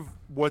lot of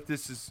what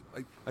this is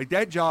like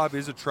that job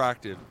is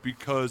attractive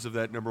because of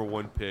that number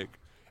one pick.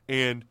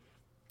 And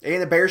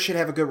the Bears should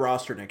have a good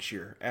roster next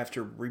year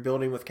after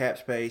rebuilding with cap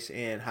space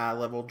and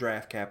high-level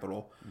draft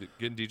capital.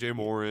 Getting DJ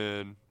Moore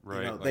in,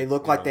 right? They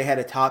look like they had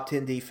a top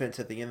 10 defense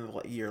at the end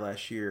of the year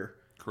last year.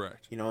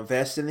 Correct.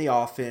 Invest in the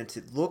offense.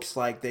 It looks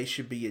like they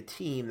should be a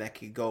team that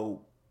could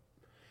go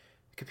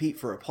compete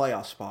for a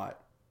playoff spot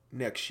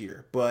next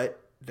year,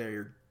 but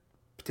they're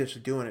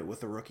potentially doing it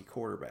with a rookie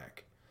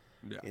quarterback.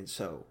 Yeah. And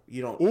so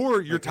you don't. Or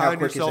you're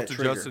tying yourself to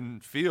Justin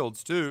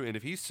Fields too, and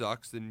if he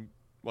sucks, then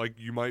like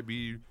you might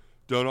be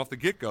done off the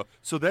get-go.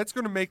 So that's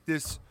going to make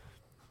this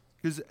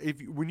 – because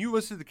when you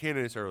listed the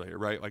candidates earlier,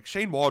 right, like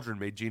Shane Waldron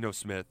made Geno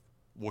Smith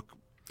look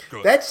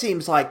good. That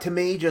seems like, to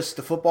me, just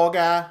the football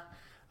guy,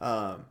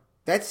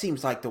 that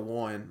seems like the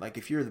one. Like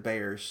if you're the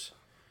Bears,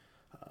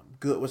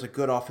 was a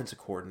good offensive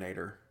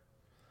coordinator.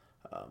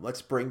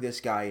 Let's bring this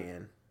guy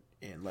in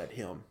and let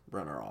him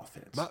run our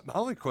offense. My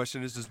only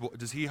question is,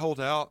 does he hold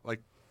out?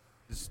 Like,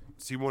 does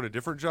he want a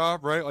different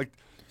job, right? Like,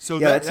 so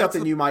that's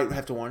something you might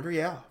have to wonder.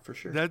 Yeah, for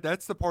sure.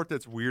 That's the part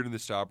that's weird in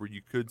this job where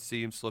you could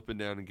see him slipping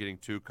down and getting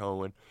to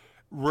Coen.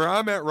 Where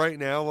I'm at right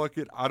now,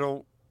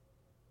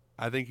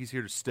 I think he's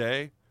here to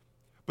stay.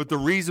 But the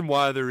reason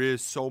why there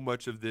is so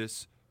much of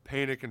this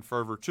panic and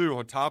fervor too,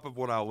 on top of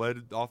what I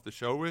led off the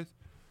show with,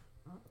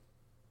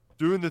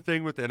 doing the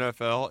thing with the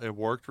NFL, it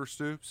worked for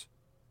Stoops.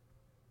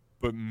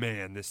 But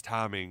man, this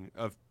timing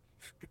of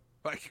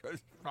like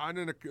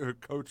finding a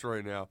coach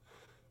right now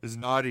is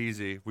not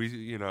easy.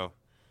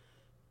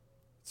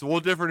 It's a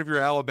little different if you're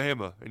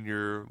Alabama and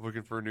you're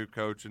looking for a new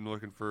coach and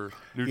looking for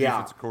new Yeah.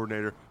 defensive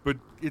coordinator. But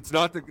it's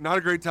not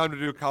a great time to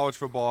do a college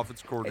football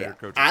offensive coordinator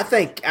coach. I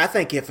think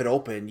if it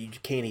opened, you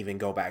can't even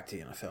go back to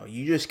the NFL.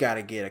 You just got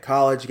to get a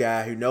college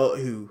guy who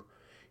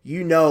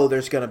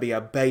there's going to be a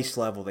base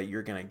level that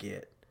you're going to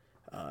get.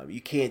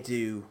 You can't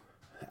do,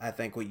 I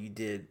think, what you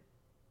did,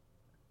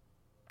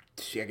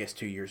 I guess,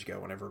 2 years ago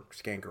whenever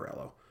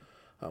Scangarello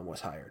was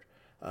hired.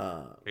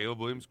 Caleb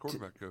Williams,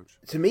 quarterback coach.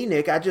 To me,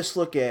 Nick, I just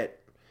look at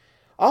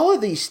all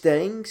of these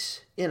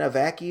things in a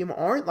vacuum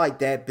aren't like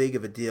that big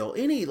of a deal.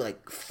 Any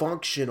like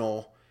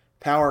functional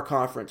power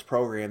conference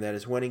program that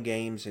is winning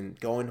games and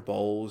going to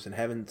bowls and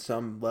having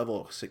some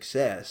level of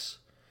success,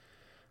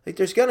 like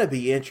there's going to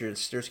be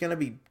interest. There's going to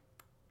be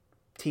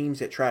teams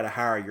that try to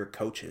hire your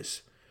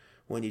coaches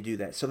when you do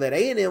that. So that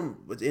A&M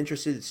was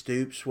interested in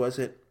Stoops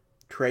wasn't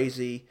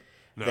crazy.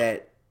 No.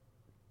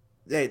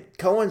 That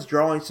Coen's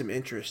drawing some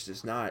interest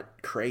is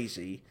not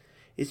crazy.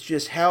 It's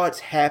just how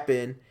it's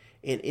happened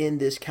and in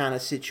this kind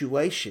of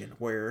situation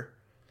where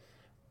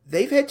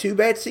they've had 2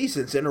 bad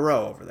seasons in a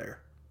row over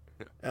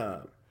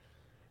there.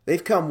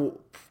 They've come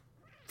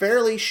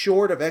fairly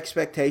short of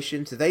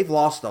expectations. They've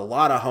lost a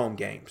lot of home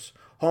games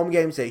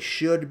they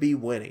should be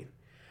winning.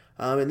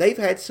 And they've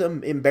had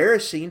some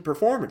embarrassing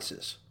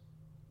performances.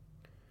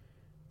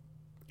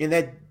 And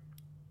that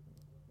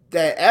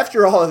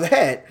after all of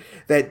that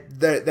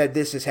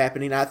this is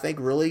happening, I think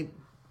really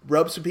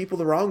rubs some people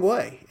the wrong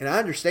way. And I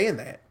understand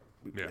that.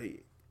 Yeah.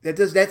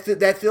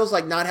 That feels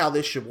like not how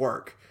this should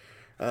work,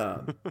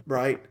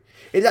 right?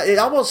 It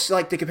almost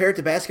like to compare it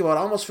to basketball. It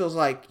almost feels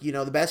like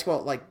the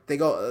basketball like they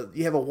go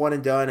you have a one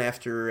and done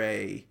after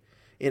a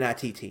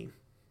NIT team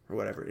or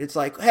whatever. It's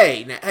like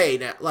hey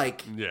now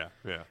like yeah.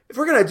 If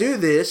we're gonna do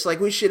this, like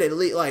we should at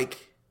least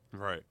like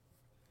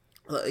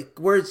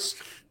where's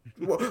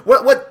what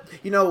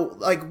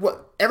like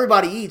what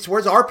everybody eats.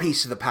 Where's our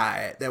piece of the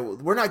pie at? That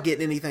we're not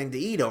getting anything to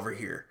eat over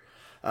here.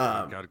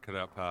 Got to cut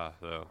out pie,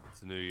 though.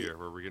 It's a new year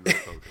where we're getting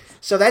focused.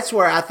 So that's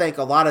where I think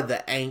a lot of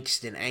the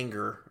angst and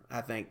anger,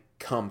 I think,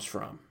 comes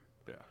from.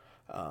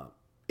 Yeah.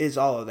 Is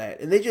all of that.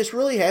 And they just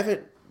really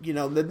haven't,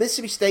 the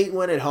Mississippi State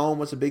win at home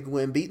was a big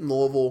win. Beating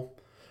Louisville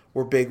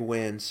were big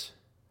wins.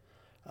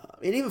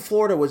 And even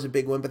Florida was a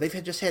big win, but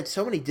they've just had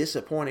so many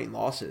disappointing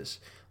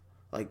losses.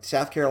 Like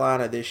South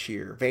Carolina this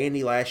year,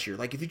 Vandy last year.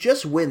 Like if you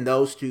just win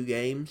those 2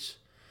 games,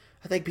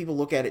 I think people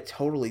look at it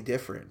totally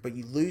different. But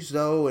you lose,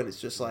 though, and it's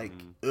just like,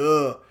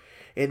 ugh.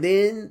 And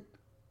then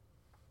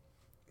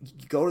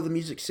you go to the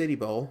Music City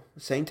Bowl,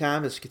 same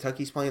time as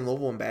Kentucky's playing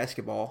Louisville in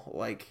basketball.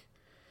 Like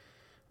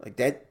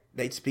that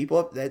makes people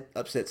up. That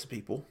upsets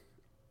people.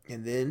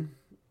 And then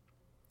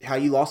how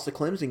you lost the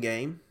Clemson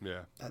game,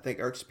 I think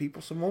irks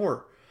people some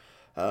more.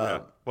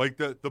 Like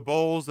the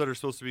bowls that are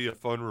supposed to be a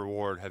fun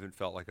reward haven't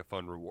felt like a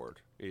fun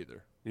reward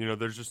either.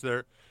 There's just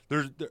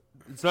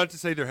it's not to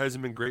say there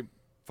hasn't been great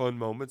fun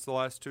moments the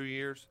last 2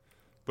 years,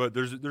 but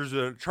there's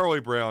a Charlie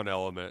Brown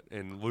element,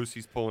 and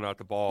Lucy's pulling out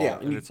the ball,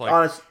 and it's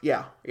like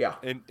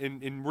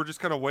and we're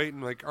just kind of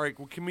waiting, like, all right,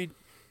 well, can we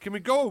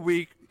go a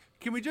week?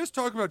 Can we just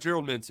talk about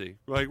Gerald Mincy?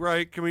 Like,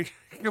 right? Can we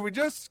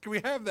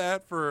have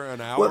that for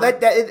an hour? Well,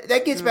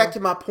 that gets back to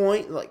my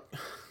point, like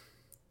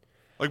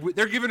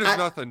they're giving us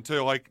nothing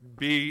to like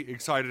be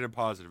excited and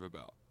positive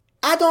about.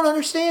 I don't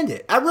understand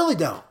it. I really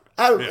don't.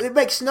 It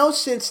makes no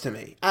sense to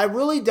me. I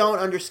really don't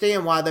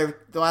understand why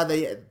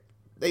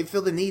they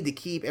feel the need to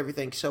keep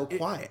everything so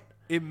quiet.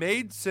 It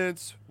made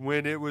sense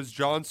when it was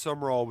John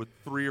Summerall with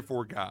 3 or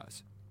 4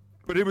 guys,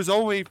 but it was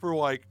only for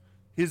like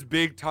his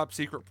big top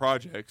secret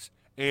projects,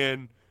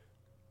 and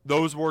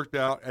those worked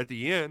out at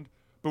the end.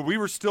 But we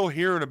were still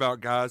hearing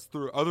about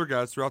other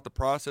guys throughout the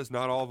process.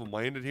 Not all of them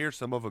landed here.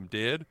 Some of them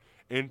did,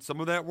 and some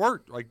of that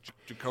worked, like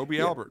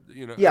Jacoby Albert.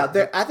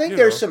 I think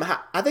there's some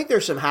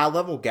high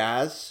level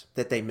guys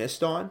that they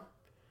missed on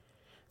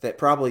that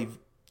probably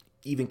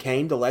even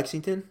came to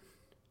Lexington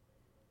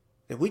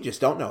that we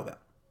just don't know about.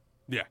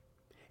 Yeah.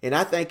 And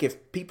I think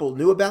if people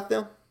knew about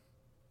them,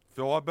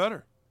 feel a lot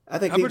better. I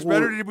think how much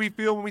better did we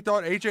feel when we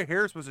thought A.J.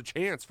 Harris was a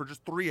chance for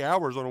just 3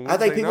 hours on a Wednesday night? I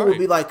think people would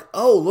be like,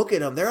 "Oh, look at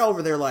them! They're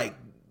over there like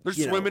they're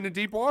swimming in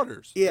deep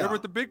waters. Yeah, they're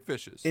with the big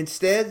fishes."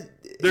 Instead,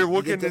 they're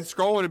looking and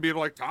scrolling and being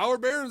like, "Tyler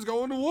Barron's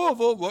going to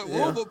Louisville. What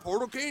Louisville?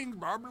 Portal Kings."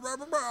 Blah, blah,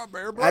 blah, blah,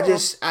 blah, blah.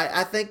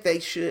 I think they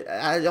should.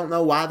 I don't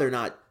know why they're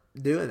not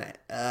doing that.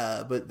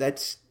 But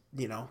that's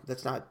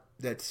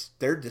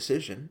their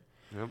decision.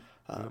 Yep.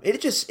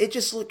 It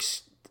just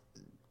looks.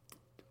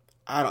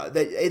 I don't.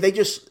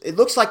 It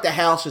looks like the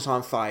house is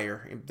on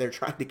fire and they're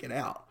trying to get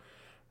out.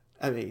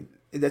 I mean,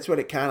 that's what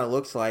it kind of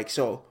looks like.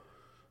 So,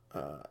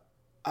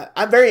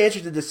 I'm very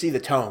interested to see the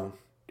tone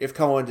if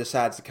Coen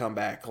decides to come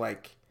back.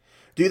 Like,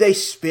 do they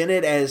spin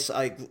it as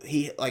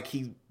he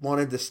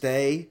wanted to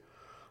stay,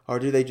 or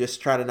do they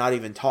just try to not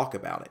even talk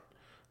about it?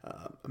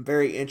 I'm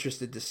very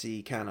interested to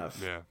see kind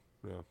of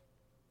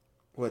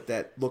what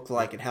that looked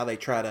like and how they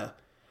try to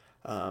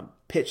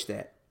pitch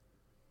that.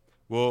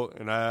 Well,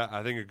 and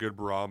I think a good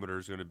barometer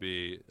is going to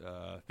be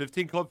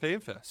 15 Club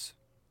Fan Fest.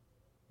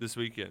 this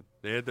weekend.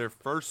 They had their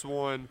first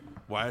one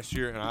last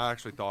year, and I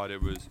actually thought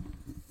it was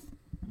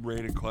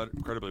ran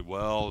incredibly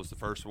well. It was the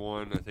first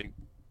one. I think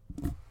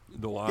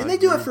the line. Didn't they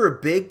do it for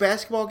a big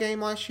basketball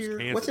game last year?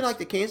 Kansas. Wasn't it like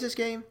the Kansas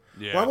game?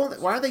 Yeah.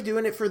 Why are they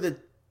doing it for the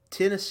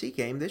Tennessee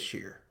game this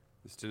year?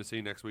 Is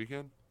Tennessee next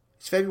weekend?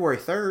 It's February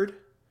 3rd.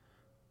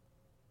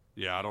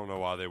 Yeah, I don't know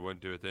why they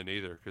wouldn't do it then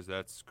either, because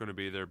that's going to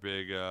be their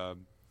big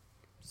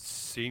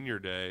senior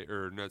day,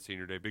 or not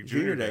senior day, big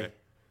junior day.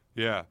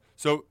 Yeah,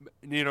 so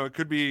it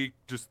could be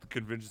just the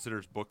convention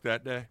center's booked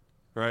that day,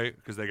 right?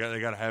 Because they got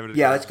to have it at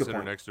the convention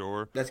center next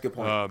door. That's a good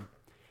point.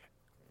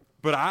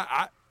 But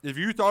I if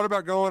you thought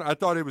about going, I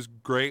thought it was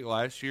great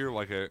last year.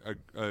 Like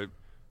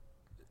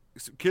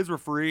kids were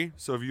free,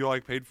 so if you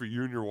paid for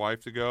you and your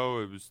wife to go,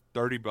 it was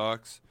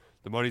 $30.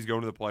 The money's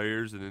going to the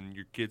players, and then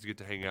your kids get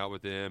to hang out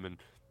with them, and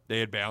they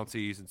had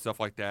bouncies and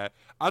stuff like that.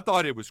 I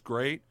thought it was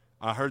great.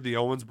 I heard the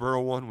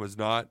Owensboro one was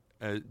not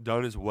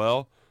done as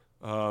well,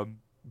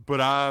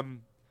 but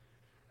I'm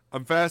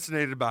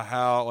fascinated by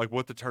how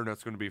what the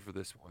turnout's going to be for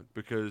this one,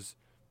 because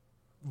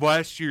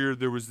last year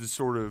there was this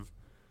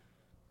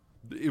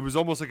it was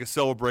almost like a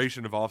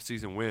celebration of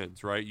off-season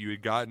wins, right? You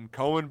had gotten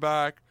Coen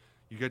back.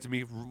 You got to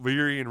meet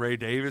Leary and Ray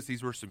Davis.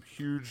 These were some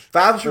huge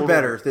vibes were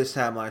better this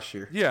time last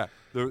year. Yeah,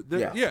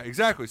 yeah,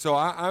 exactly. So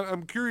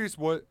I'm curious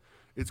what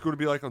it's going to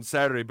be like on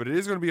Saturday, but it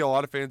is going to be a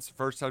lot of fans'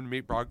 first time to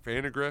meet Brock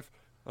Vandegrift.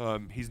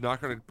 He's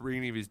not going to bring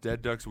any of his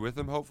dead ducks with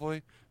him,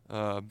 hopefully.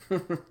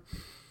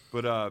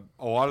 But a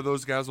lot of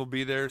those guys will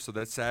be there. So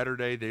that's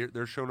Saturday.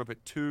 They're showing up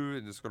at 2,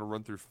 and it's going to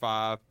run through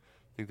 5. I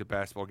think the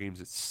basketball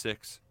game's at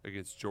 6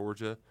 against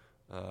Georgia.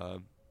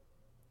 And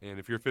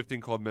if you're a 15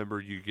 Club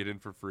member, you get in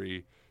for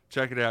free.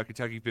 Check it out,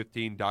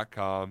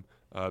 Kentucky15.com.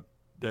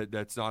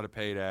 That's not a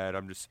paid ad.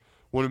 I'm just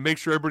want to make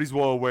sure everybody's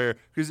well aware,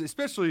 because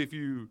especially if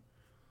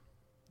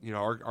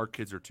our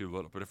kids are too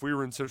little. But if we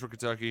were in Central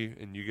Kentucky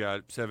and you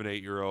got 7,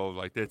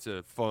 8-year-old, that's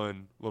a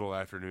fun little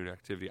afternoon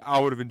activity. I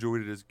would have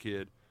enjoyed it as a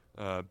kid.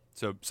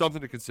 So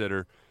something to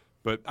consider.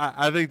 But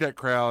I think that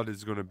crowd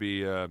is going to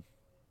be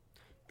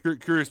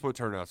curious what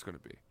turnout's going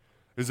to be.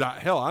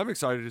 I'm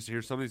excited just to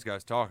hear some of these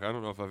guys talk. I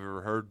don't know if I've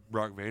ever heard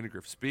Brock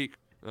Vandegrift speak.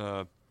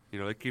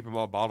 They keep him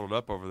all bottled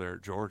up over there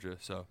at Georgia,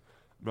 so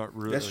I'm not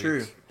really that's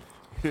true.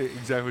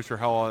 exactly sure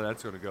how all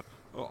that's going to go.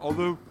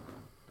 Although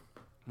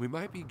we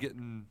might be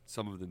getting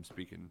some of them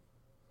speaking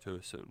to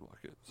us soon,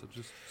 so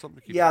just something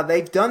to keep. Yeah,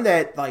 they've done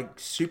that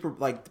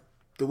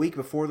the week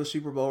before the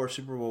Super Bowl or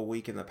Super Bowl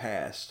week in the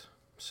past.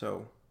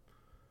 So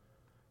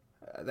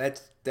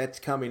that's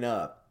coming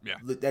up. Yeah,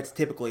 that's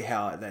typically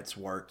how that's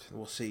worked.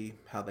 We'll see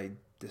how they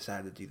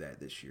decide to do that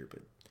this year,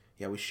 but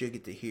yeah, we should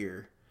get to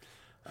hear.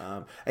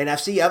 And I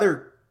see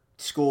other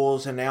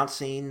schools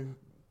announcing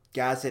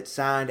guys that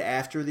signed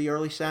after the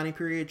early signing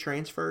period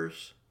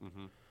transfers.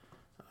 Mm-hmm.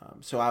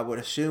 So I would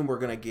assume we're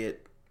going to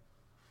get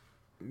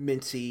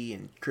Mincy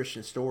and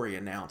Christian Story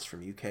announced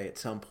from UK at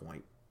some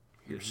point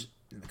here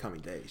in the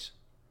coming days.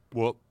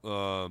 Well,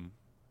 I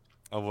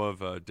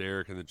love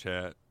Derek in the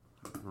chat.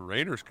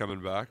 Rainer's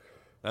coming back.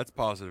 That's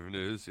positive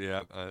news.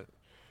 Yeah,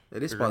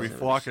 it is. They're going to be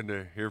flocking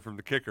to hear from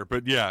the kicker.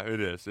 But yeah, it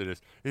is. It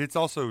is. It's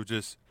also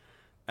just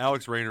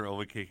Alex Rayner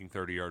only kicking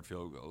 30-yard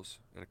field goals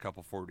and a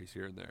couple 40s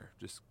here and there.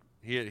 Just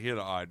he had an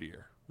idea.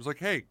 It was like,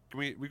 hey,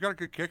 we got a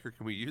good kicker.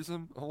 Can we use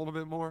him a little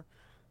bit more?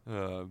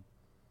 A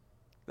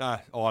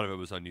lot of it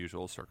was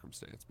unusual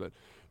circumstance, but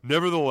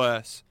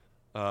nevertheless,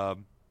 are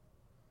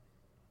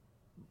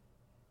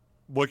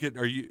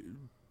you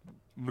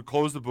I'm gonna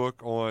close the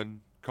book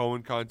on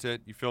Coen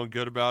content? You feeling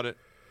good about it?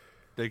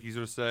 Think he's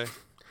gonna stay?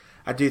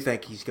 I do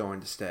think he's going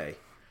to stay.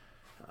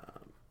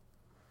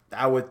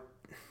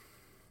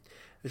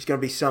 There's going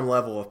to be some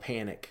level of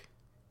panic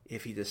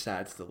if he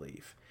decides to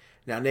leave.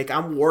 Now, Nick,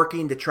 I'm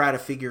working to try to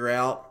figure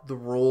out the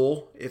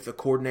rule if the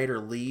coordinator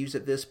leaves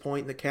at this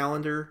point in the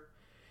calendar.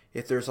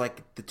 If there's the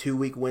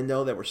 2-week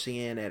window that we're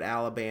seeing at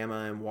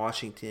Alabama and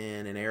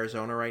Washington and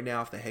Arizona right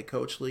now, if the head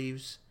coach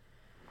leaves.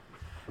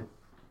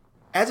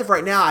 As of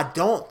right now, I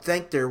don't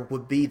think there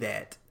would be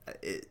that,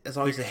 as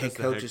long as the head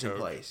coach is in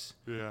place.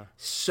 Yeah.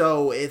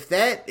 So if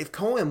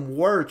Coen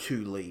were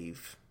to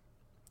leave,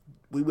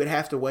 we would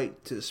have to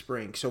wait to the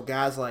spring. So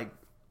guys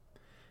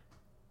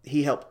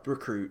he helped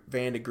recruit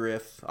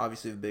Vandegrift,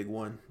 obviously the big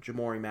one,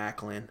 Jamori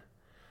Macklin,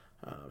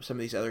 some of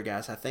these other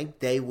guys. I think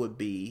they would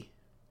be.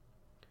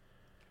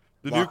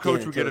 The new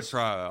coach would get a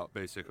tryout,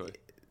 basically.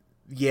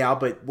 Yeah,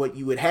 but what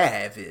you would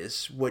have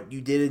is what you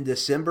did in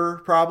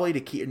December, probably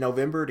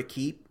November to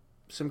keep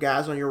some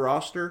guys on your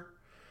roster.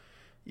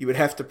 You would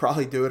have to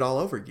probably do it all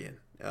over again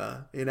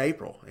in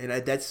April, and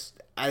I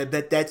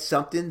bet that's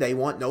something they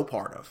want no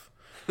part of.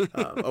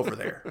 Over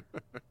there.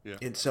 Yeah.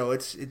 And so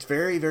it's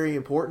very, very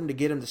important to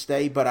get him to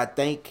stay. But I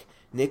think,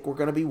 Nick, we're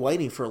going to be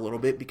waiting for a little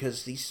bit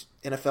because these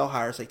NFL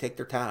hires, they take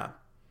their time.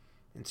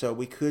 And so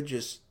we could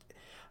just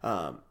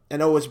I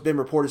know it's been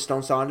reported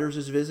Stone Saunders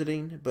is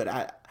visiting, but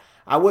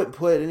I wouldn't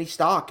put any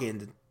stock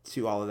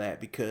into all of that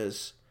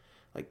because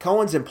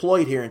Cohen's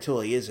employed here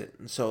until he isn't.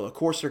 And so, of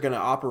course, they're going to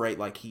operate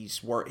like he's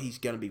going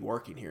to be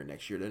working here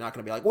next year. They're not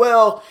going to be like,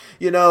 well,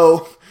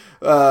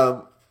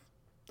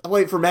 I'm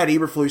waiting for Matt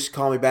Eberflus to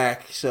call me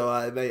back.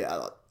 So they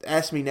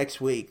ask me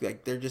next week.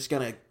 Like they're just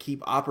gonna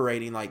keep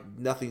operating like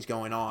nothing's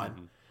going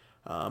on.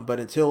 But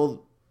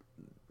until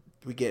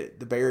we get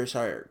the Bears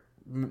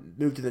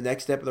move to the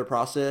next step of their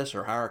process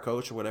or hire a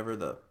coach or whatever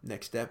the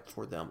next step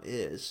for them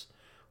is,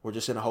 we're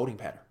just in a holding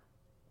pattern.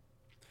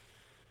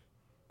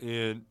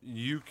 And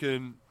you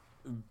can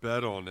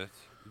bet on it.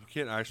 You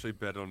can't actually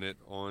bet on it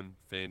on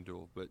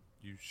FanDuel, but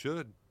you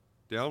should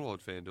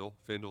download FanDuel,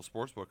 FanDuel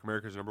Sportsbook,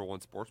 America's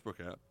 #1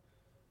 sportsbook app.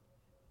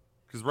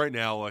 Because right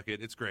now, like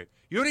it's great.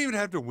 You don't even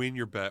have to win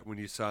your bet when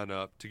you sign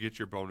up to get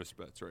your bonus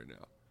bets right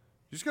now.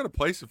 You just got to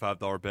place a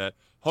 $5 bet,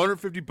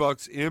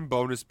 $150 in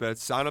bonus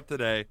bets. Sign up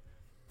today,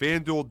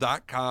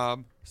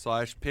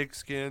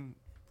 FanDuel.com/pigskin.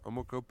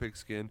 Promo code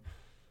pigskin.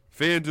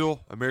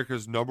 FanDuel,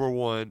 America's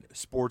 #1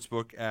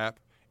 sportsbook app.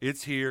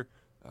 It's here.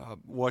 I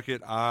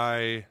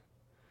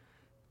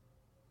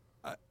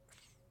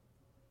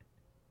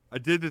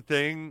did the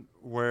thing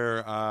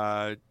where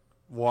I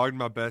logged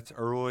my bets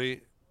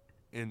early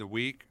in the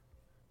week,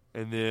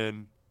 and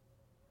then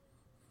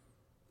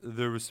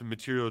there was some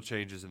material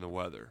changes in the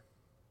weather.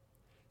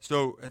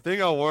 So a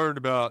thing I learned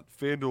about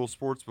FanDuel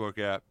Sportsbook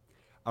app,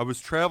 I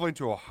was traveling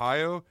to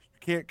Ohio. You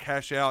can't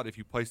cash out if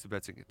you place the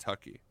bets in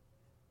Kentucky.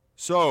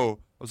 So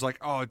I was like,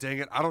 oh, dang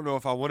it. I don't know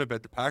if I want to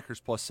bet the Packers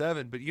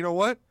 +7, but you know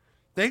what?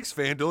 Thanks,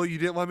 FanDuel. You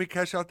didn't let me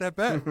cash out that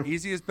bet.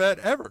 Easiest bet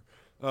ever.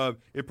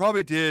 It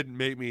probably did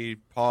make me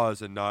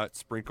pause and not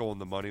sprinkle on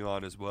the money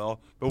line as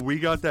well. But we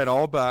got that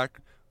all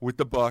back with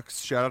the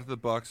Bucks. Shout out to the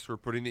Bucks for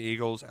putting the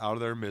Eagles out of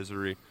their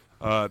misery.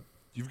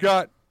 You've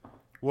got,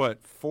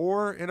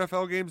 4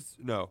 NFL games?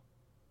 No.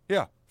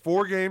 Yeah,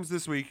 4 games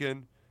this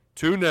weekend,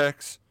 2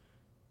 next,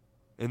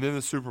 and then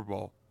the Super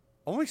Bowl.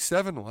 Only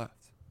 7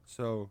 left.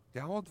 So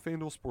download the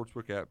FanDuel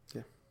Sportsbook app.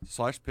 Yeah.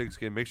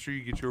 /pigskin. Make sure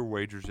you get your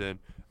wagers in.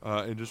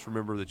 And just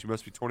remember that you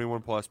must be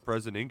 21 plus,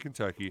 present in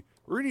Kentucky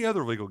or any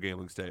other legal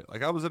gambling state.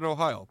 Like I was in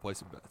Ohio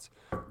placing bets.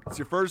 It's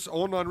your first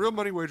online real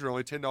money wager.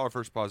 Only $10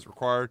 first deposit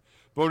required.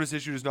 Bonus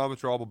issued is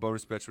non-withdrawable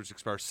bonus bets which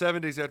expire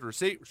 7 days after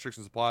receipt.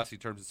 Restrictions apply. See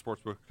terms at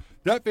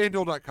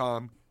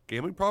sportsbook.fanduel.com.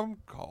 Gambling problem?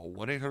 Call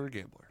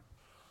 1-800-GAMBLER.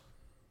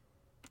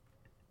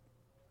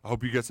 I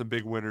hope you get some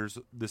big winners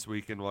this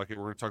weekend. Like we're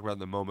going to talk about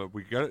in a moment.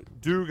 We got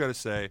to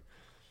say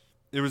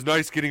it was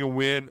nice getting a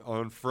win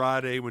on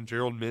Friday when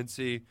Gerald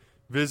Mincey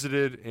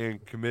visited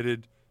and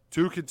committed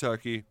to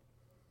Kentucky.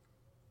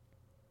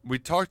 We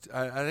talked.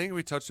 I think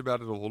we touched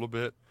about it a little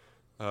bit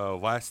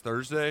last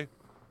Thursday,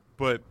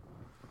 but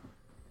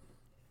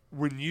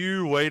when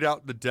you laid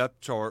out the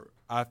depth chart,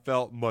 I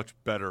felt much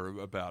better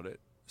about it.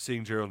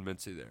 Seeing Gerald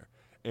Mincey there.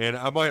 And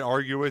I might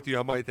argue with you.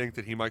 I might think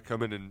that he might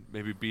come in and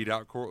maybe beat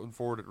out Cortland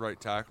Ford at right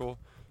tackle.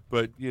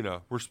 But,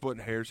 we're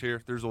splitting hairs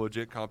here. There's a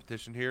legit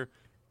competition here.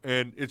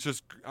 And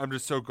I'm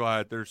just so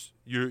glad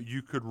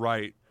you could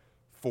write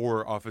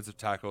 4 offensive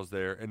tackles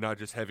there and not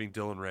just having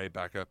Dylan Ray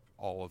back up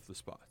all of the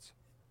spots.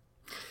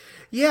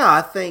 Yeah,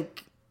 I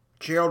think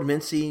Gerald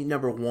Mincey,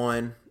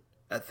 #1,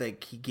 I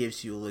think he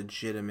gives you a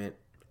legitimate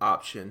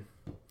option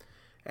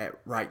at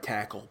right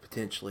tackle,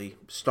 potentially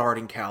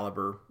starting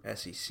caliber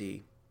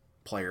SEC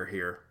player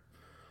here.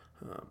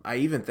 I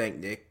even think,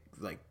 Nick,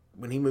 like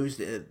when he moves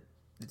to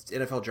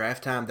NFL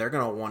draft time, they're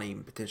going to want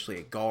him potentially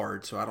at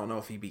guard, so I don't know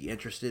if he'd be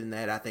interested in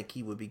that. I think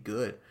he would be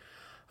good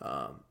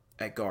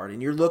at guard.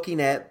 And you're looking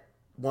at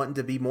wanting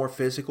to be more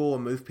physical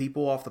and move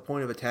people off the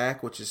point of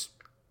attack, which is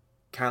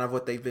kind of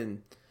what they've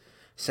been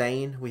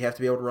saying. We have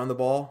to be able to run the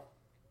ball.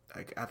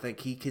 I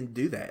think he can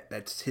do that.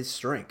 That's his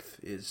strength,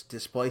 is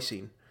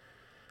displacing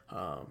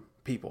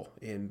people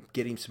and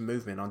getting some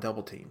movement on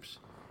double teams.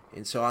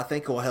 And so I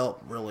think it will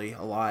help really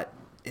a lot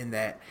in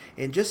that.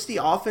 And just the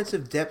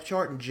offensive depth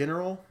chart in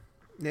general,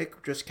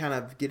 Nick, just kind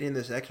of getting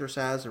this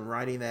exercise and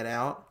writing that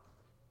out,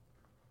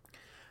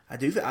 I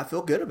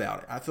feel good about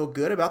it. I feel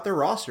good about their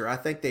roster. I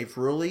think they've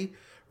really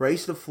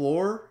raised the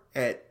floor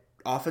at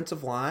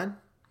offensive line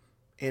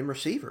and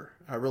receiver.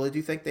 I really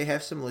do think they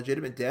have some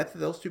legitimate depth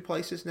at those 2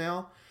 places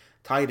now.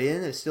 Tight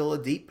end is still a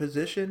deep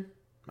position,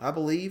 I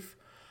believe.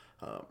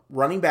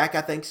 Running back,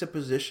 I think, is a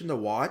position to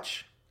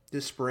watch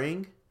this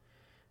spring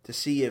to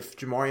see if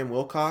Jamarian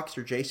Wilcox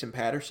or Jason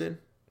Patterson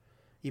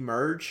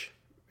emerge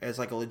as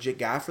like a legit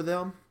guy for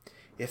them.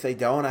 If they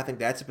don't, I think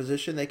that's a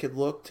position they could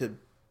look to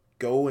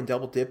go and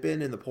double dip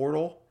in the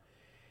portal.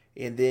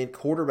 And then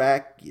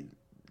quarterback,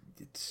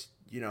 it's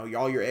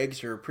all your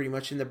eggs are pretty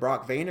much in the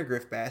Brock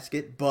Vandagriff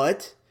basket,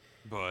 but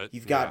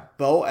you've got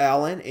Bo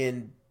Allen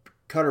and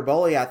Cutter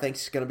Boley. I think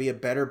is going to be a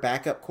better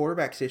backup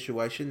quarterback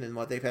situation than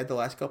what they've had the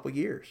last couple of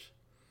years.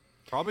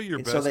 Probably your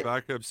best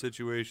backup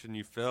situation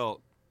you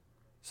felt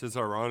since,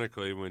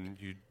 ironically, when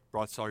you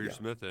brought Sawyer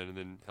Smith in, and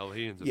then hell,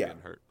 he ends up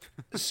getting hurt.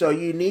 So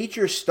you need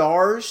your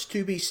stars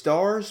to be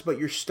stars, but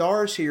your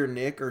stars here,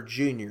 Nick, are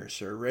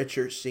juniors or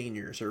redshirt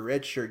seniors or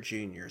redshirt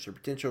juniors or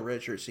potential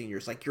redshirt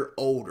seniors. Like you're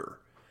older.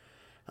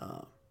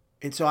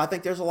 And so I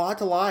think there's a lot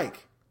to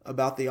like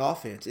about the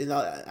offense. And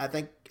I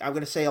think I'm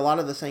going to say a lot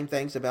of the same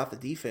things about the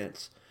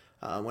defense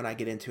when I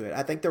get into it.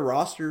 I think the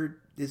roster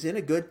is in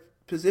a good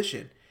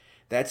position.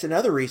 That's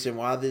another reason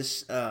why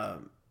this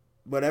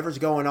whatever's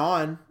going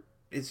on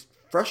is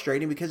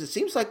frustrating because it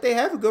seems like they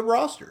have a good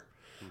roster.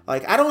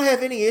 Like, I don't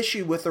have any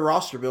issue with the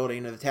roster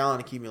building or the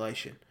talent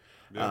accumulation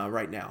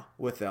right now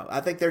with them.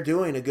 I think they're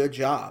doing a good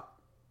job.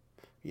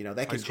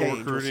 That can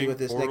change. We'll see what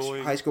this next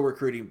high school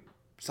recruiting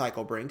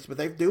cycle brings, but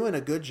they're doing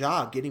a good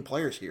job getting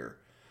players here.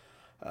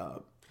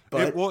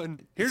 But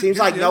it seems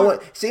like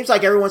seems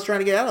like everyone's trying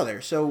to get out of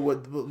there. So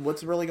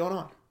what's really going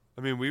on?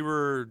 I mean, we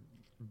were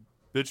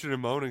bitching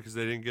and moaning because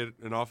they didn't get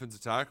an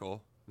offensive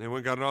tackle. They went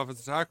and got an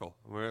offensive tackle.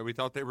 We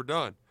thought they were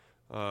done.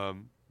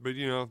 But,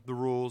 the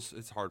rules,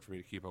 it's hard for me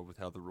to keep up with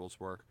how the rules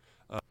work.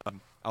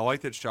 I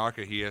like that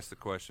Shaka, he asked the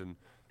question.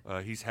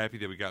 He's happy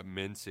that we got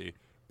Mincy,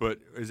 but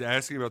is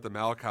asking about the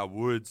Malachi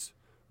Woods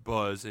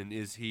buzz, and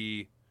is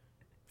he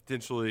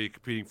potentially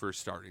competing for a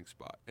starting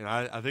spot? And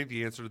I think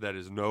the answer to that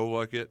is no,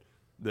 Luckett,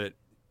 that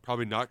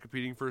probably not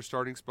competing for a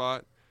starting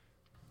spot.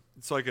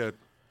 It's like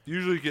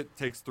usually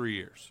takes 3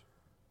 years.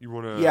 You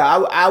want to? Yeah,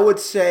 I would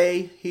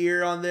say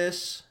here on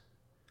this,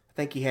 I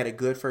think he had a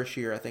good first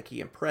year. I think he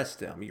impressed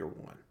them year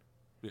one.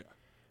 Yeah.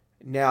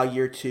 Now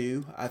year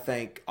two, I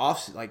think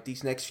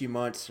these next few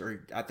months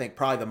are, I think,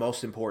 probably the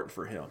most important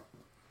for him.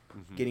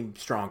 Mm-hmm. Getting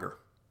stronger.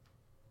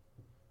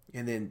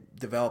 And then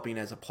developing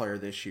as a player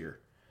this year.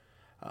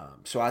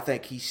 So I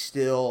think he's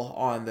still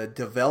on the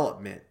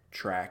development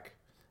track,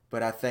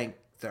 but I think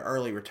the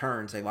early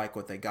returns, they like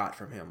what they got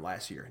from him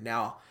last year.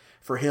 Now,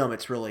 for him,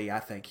 it's really, I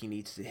think he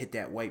needs to hit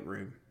that weight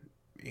room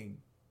and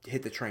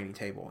hit the training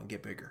table and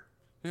get bigger.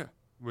 Yeah,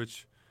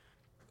 which,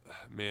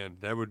 man,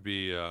 that would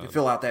be... and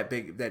fill out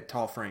that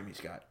tall frame he's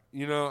got.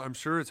 I'm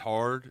sure it's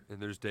hard, and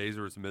there's days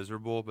where it's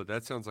miserable, but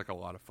that sounds like a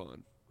lot of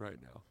fun right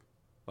now.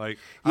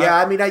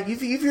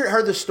 You've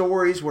heard the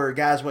stories where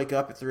guys wake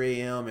up at 3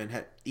 a.m.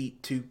 and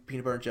eat 2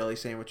 peanut butter and jelly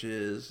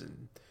sandwiches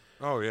and...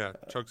 Oh, yeah,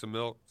 chunks of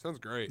milk. Sounds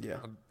great. Yeah.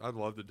 I'd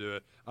love to do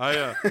it.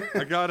 I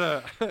got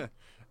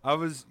I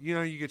was,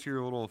 you get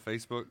your little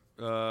Facebook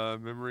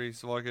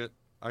memories, like it.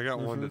 I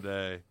got one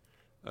today,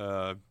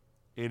 and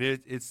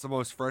it's the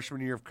most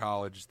freshman year of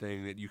college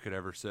thing that you could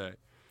ever say.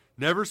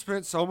 Never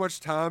spent so much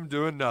time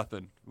doing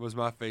nothing was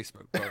my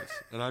Facebook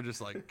post, and I'm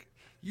just like,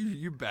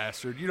 you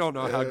bastard, you don't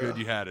know how good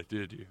you had it,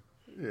 did you?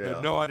 Yeah. I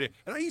had no idea.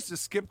 And I used to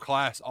skip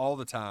class all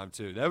the time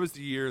too. That was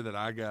the year that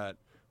I got.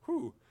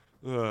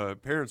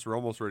 Parents were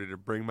almost ready to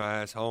bring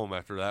my ass home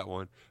after that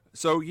one.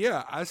 So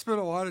yeah, I spent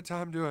a lot of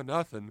time doing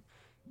nothing.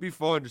 It'd be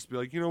fun just to be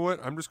like, you know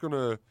what? I'm just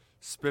gonna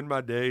spend my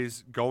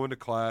days going to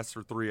class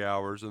for 3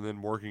 hours and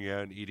then working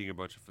out and eating a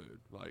bunch of food.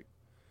 Like,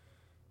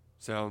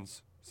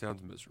 sounds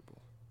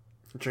miserable.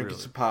 Drinking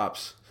some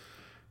pops.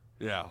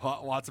 Yeah,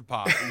 lots of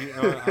pop.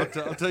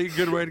 I'll tell you a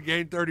good way to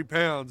gain 30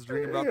 pounds.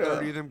 Drinking about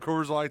 30 of them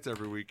Coors Lights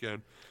every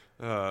weekend.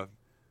 Look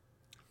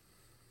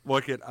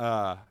at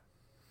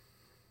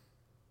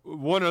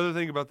one other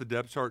thing about the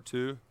depth chart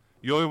too.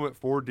 You only went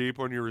 4 deep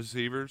on your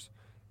receivers.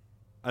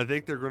 I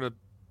think they're going to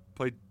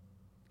play,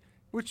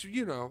 which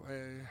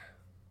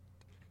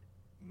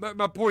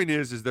my point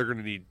is they're going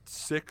to need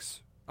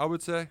 6. I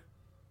would say,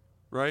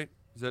 right?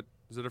 Is that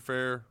a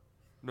fair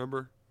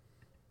number?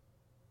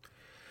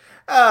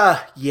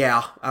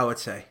 Yeah, I would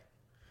say.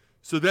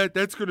 So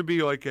that's going to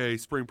be like a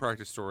spring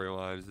practice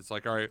storyline. It's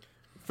like, all right,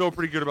 feel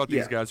pretty good about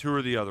these guys. Who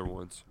are the other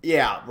ones?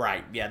 Yeah,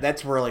 right. Yeah,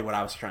 that's really what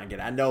I was trying to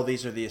get. I know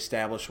these are the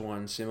established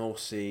ones, and we'll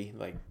see.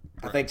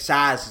 I think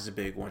size is a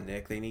big one,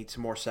 Nick. They need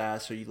some more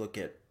size. So you look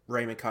at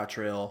Raymond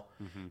Cottrell,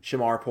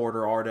 Shamar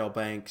Porter, Ardell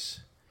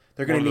Banks.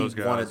 They're going to need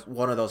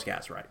one of those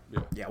guys, right?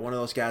 Yeah, one of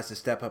those guys to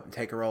step up and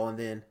take a role. And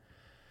then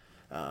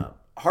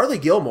Harley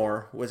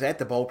Gilmore was at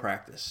the bowl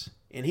practice,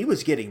 and he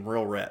was getting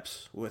real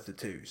reps with the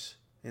twos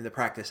in the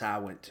practice I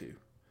went to.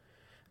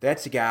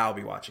 That's the guy I'll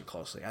be watching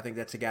closely. I think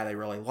that's the guy they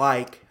really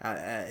like.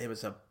 It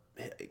was a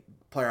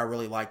player I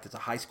really liked as a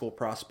high school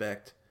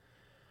prospect.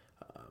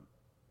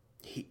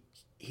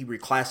 He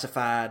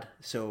reclassified,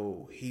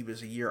 so he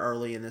was a year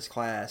early in this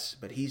class,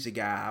 but he's the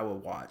guy I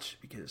would watch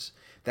because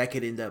that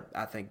could end up,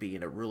 I think,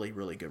 being a really,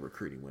 really good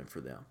recruiting win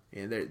for them.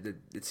 And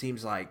it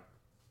seems like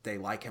they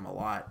like him a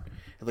lot.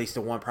 At least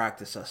the one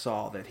practice I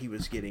saw that he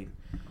was getting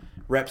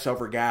reps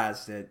over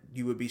guys that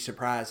you would be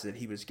surprised that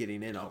he was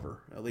getting in over,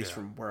 at least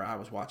from where I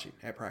was watching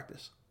at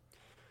practice.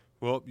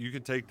 Well, you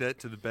can take that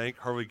to the bank.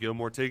 Harley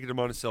Gilmore, take it to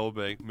Monticello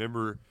Bank.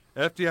 Remember,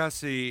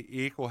 FDIC,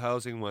 equal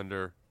housing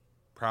lender,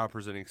 proud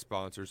presenting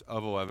sponsors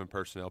of 11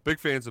 Personnel. Big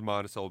fans of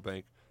Monticello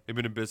Bank. They've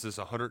been in business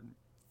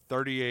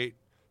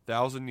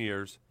 138,000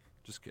 years.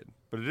 Just kidding.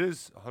 But it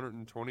is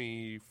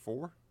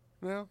 124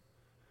 now.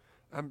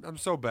 I'm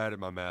so bad at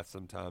my math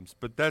sometimes,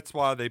 but that's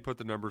why they put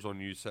the numbers on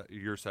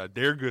your side.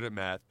 They're good at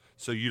math,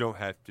 so you don't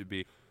have to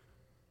be.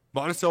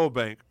 Monticello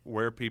Bank,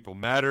 where people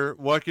matter.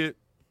 Luckett,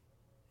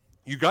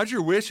 you got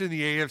your wish in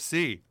the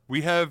AFC.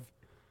 We have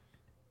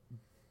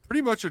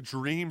pretty much a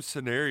dream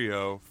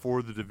scenario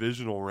for the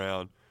divisional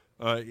round.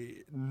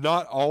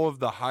 Not all of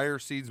the higher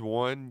seeds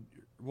won.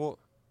 Well,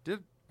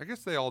 I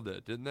guess they all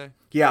did, didn't they?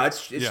 Yeah,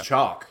 it's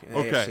chalk.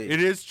 Okay, AFC.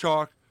 It is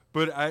chalk.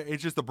 But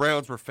it's just the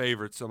Browns were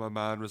favorites, so my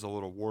mind was a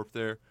little warped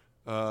there.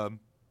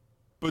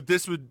 But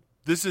this would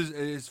this is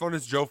as fun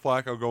as Joe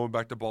Flacco going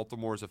back to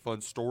Baltimore is a fun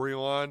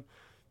storyline.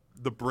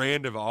 The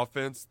brand of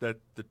offense that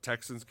the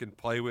Texans can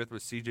play with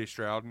C.J.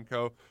 Stroud and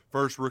co.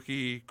 First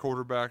rookie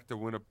quarterback to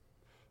win a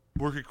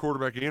rookie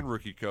quarterback and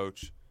rookie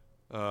coach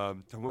to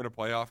win a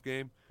playoff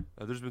game.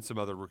 There's been some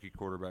other rookie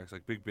quarterbacks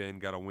like Big Ben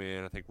got a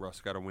win. I think Russ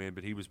got a win,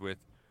 but he was with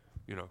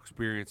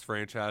experienced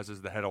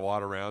franchises that had a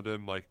lot around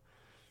him. Like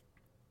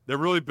they're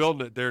really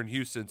building it there in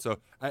Houston. So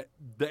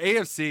the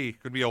AFC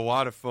could be a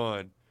lot of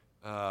fun.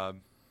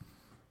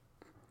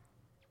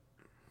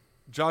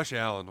 Josh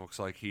Allen looks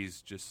like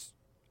he's just.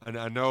 And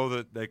I know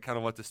that they kind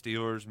of let the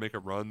Steelers make a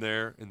run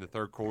there in the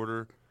third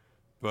quarter,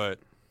 but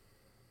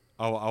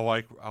I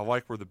like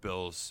where the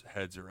Bills'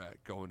 heads are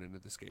at going into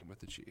this game with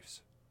the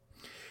Chiefs.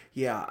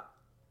 Yeah,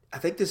 I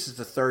think this is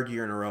the third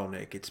year in a row,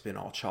 Nick. It's been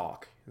all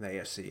chalk in the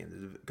AFC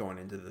and going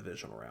into the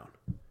divisional round.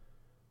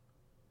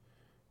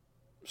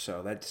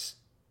 So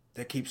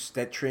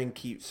that trend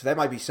keeps. So that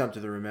might be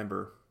something to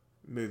remember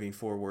moving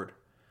forward.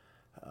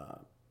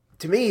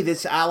 To me,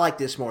 I like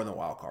this more than the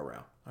wild card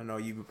round. I know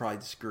you would probably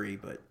disagree,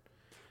 but.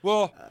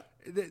 Well,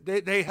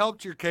 they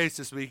helped your case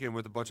this weekend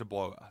with a bunch of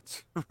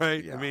blowouts,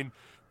 right? Yeah. I mean,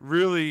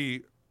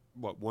 really,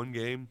 one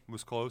game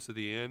was close at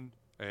the end,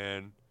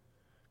 and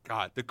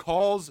God, the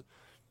calls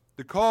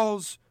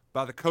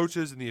by the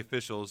coaches and the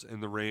officials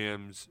and the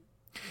Rams.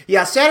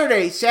 Yeah,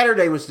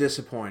 Saturday was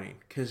disappointing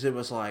because it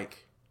was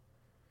like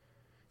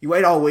you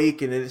wait all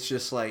week and it's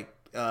just like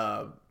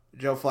Joe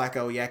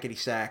Flacco yakety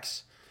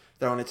sacks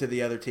throwing it to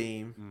the other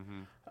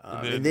team,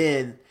 and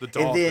then the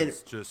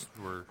Dolphins just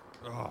were.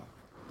 Oh.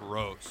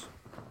 Gross.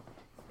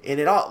 And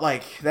it all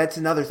that's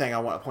another thing I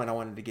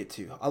wanted to get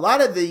to. A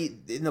lot of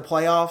in the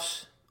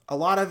playoffs, a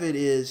lot of it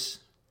is,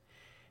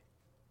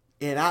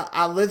 and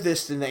I lived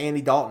this in the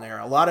Andy Dalton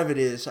era. A lot of it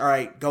is all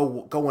right.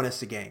 Go win us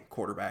the game,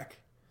 quarterback.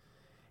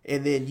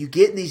 And then you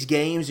get in these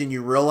games and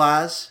you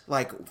realize,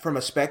 like from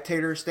a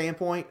spectator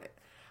standpoint,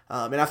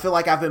 and I feel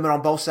like I've been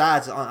on both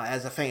sides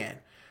as a fan.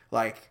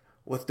 Like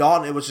with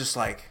Dalton, it was just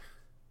like,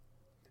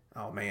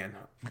 oh man,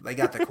 they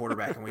got the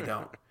quarterback and we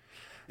don't.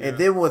 And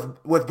then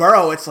with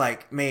Burrow, it's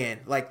like,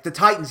 man, like the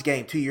Titans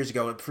game 2 years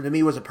ago, for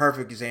me, was a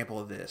perfect example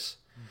of this.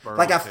 Burrow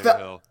like I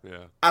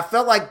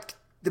felt like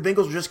the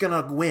Bengals were just going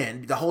to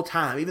win the whole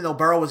time, even though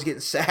Burrow was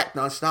getting sacked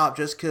nonstop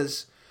just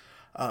because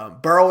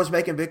Burrow was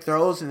making big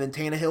throws and then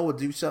Tannehill would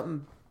do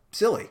something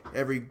silly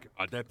every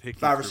that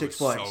 5 or 6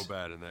 plays. So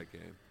bad in that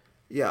game.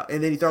 Yeah,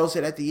 and then he throws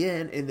it at the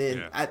end. And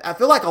then I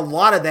feel like a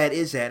lot of that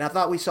is that. And I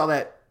thought we saw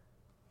that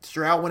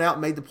Stroud went out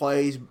and made the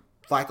plays,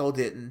 Flacco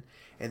didn't.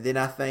 And then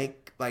I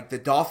think like the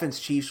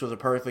Dolphins-Chiefs was a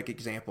perfect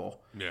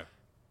example. Yeah.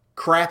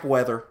 Crap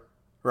weather,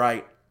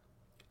 right?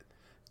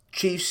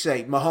 Chiefs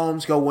say,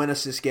 Mahomes, go win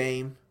us this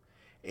game.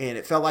 And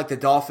it felt like the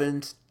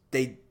Dolphins,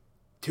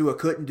 Tua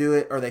couldn't do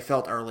it, or they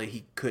felt early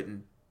he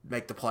couldn't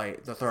make the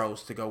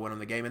throws to go win them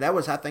the game. And that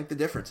was, I think, the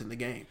difference in the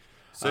game.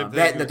 That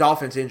and the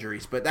Dolphins'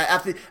 injuries. But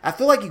I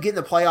feel like you get in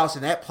the playoffs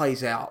and that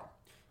plays out.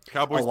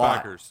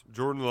 Cowboys-Packers.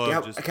 Jordan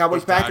Love just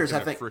Cowboys-Packers, I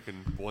think.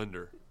 Freaking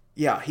blender.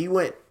 Yeah,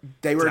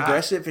 they were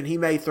aggressive, and he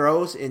made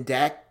throws, and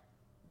Dak,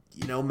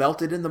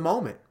 melted in the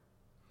moment.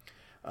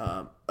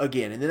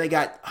 Again, and then they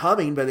got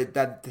humming, but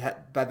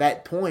by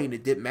that point,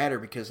 it didn't matter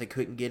because they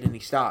couldn't get any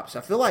stops.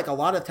 I feel like a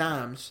lot of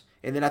times,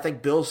 and then I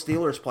think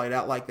Bills-Steelers played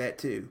out like that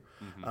too.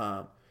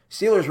 Mm-hmm.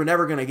 Steelers were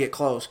never going to get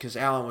close because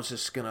Allen was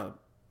just going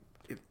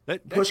to,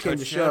 if push came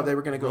to shove, they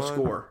were going to go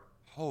score.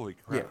 Holy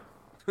crap.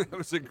 Yeah. That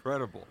was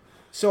incredible.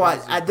 So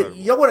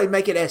you don't want to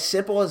make it as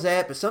simple as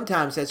that, but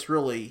sometimes that's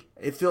really,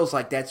 it feels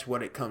like that's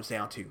what it comes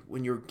down to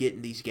when you're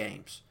getting these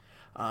games.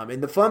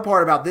 And the fun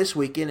part about this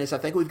weekend is I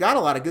think we've got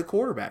a lot of good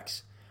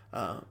quarterbacks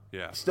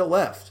still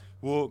left.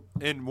 Well,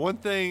 and one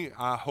thing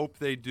I hope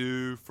they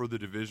do for the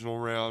divisional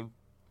round,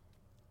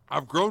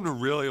 I've grown to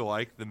really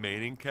like the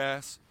Manning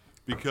cast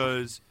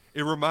because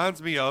it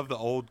reminds me of the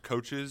old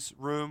coaches'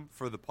 room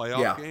for the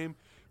playoff game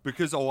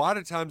because a lot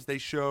of times they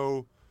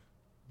show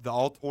the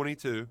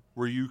all-22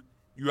 where you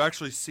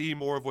actually see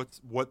more of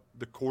what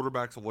the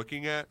quarterback's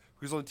looking at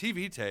because on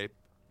TV tape,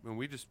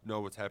 we just know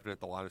what's happening at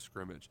the line of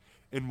scrimmage.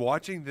 And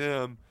watching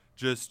them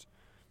just,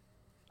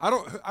 I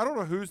don't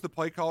know who's the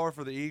play caller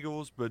for the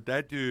Eagles, but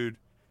that dude,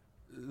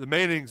 the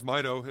Mannings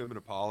might owe him an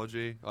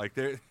apology. Like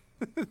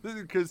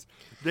because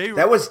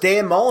that was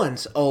Dan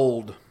Mullen's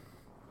old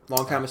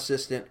longtime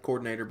assistant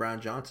coordinator Brian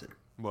Johnson.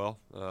 Well,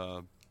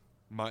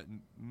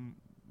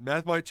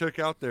 math might check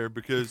out there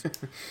because.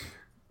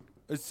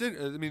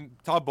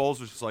 Todd Bowles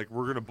was just like,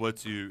 we're going to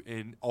blitz you,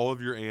 and all of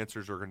your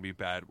answers are going to be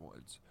bad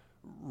ones.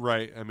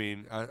 Right?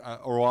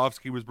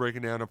 Orlovsky was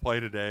breaking down a play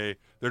today.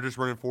 They're just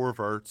running 4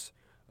 verts.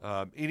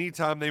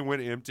 Anytime they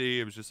went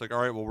empty, it was just like, all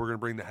right, well, we're going to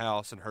bring the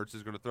house, and Hurts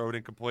is going to throw it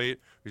incomplete.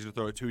 He's going to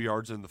throw it 2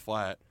 yards in the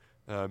flat.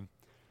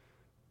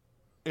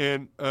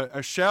 And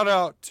a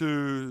shout-out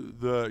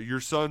to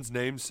your son's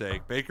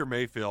namesake, Baker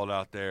Mayfield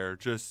out there,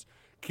 just –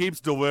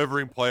 keeps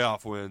delivering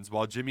playoff wins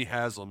while Jimmy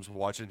Haslam's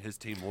watching his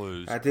team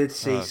lose. I did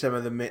see some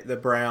of the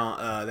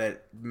Brown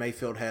that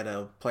Mayfield had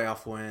a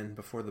playoff win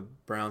before the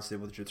Browns did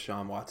with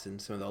Deshaun Watson.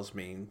 Some of those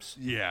memes.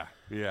 Yeah.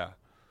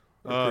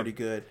 They're pretty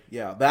good.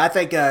 Yeah, but I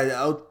think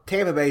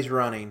Tampa Bay's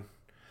running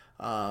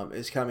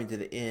is coming to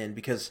the end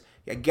because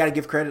you got to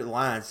give credit to the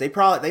Lions. They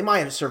might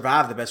have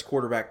survived the best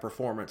quarterback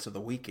performance of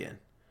the weekend.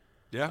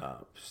 Yeah,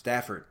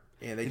 Stafford.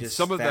 Yeah, they just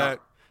some of that,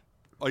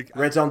 like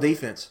red zone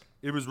defense.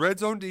 It was red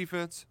zone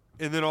defense,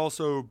 and then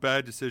also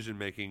bad decision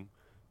making.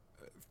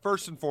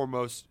 First and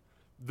foremost,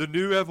 the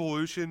new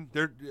evolution.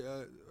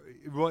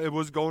 It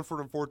was going for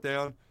it on fourth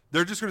down.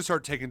 They're just going to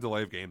start taking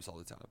delay of games all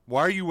the time.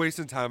 Why are you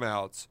wasting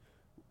timeouts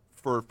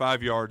for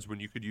 5 yards when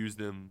you could use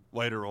them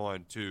later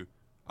on to,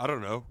 I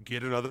don't know,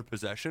 get another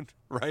possession,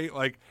 right?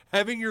 Like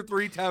having your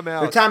 3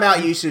 timeouts. The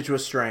timeout usage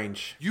was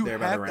strange. You there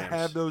by have the to Rams.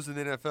 have those in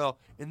the NFL.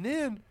 And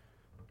then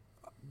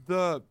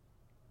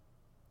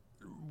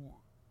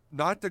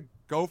not to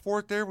go for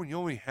it there when you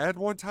only had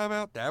 1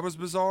 timeout, that was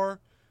bizarre.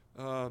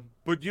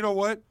 But you know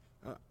what?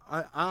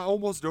 I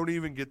almost don't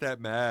even get that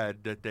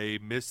mad that they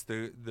missed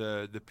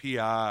the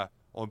PI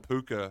on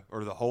Puka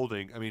or the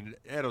holding. I mean,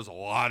 it was a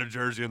lot of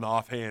jersey in the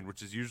offhand,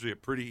 which is usually a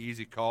pretty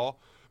easy call.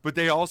 But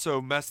they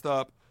also messed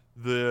up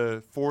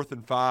the 4th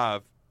and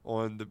 5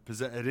 on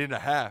at end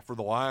of half for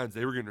the Lions.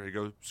 They were going to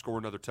go score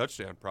another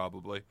touchdown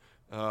probably,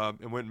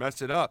 and went and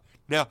messed it up.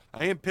 Now,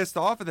 I am pissed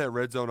off at that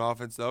red zone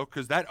offense, though,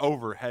 because that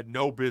over had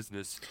no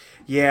business.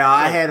 Yeah,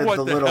 I had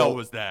what the hell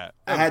was that?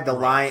 I had the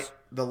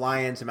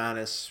Lions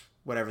minus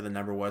whatever the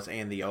number was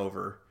and the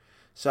over.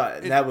 So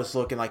that was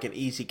looking like an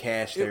easy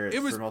cash there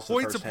it was for most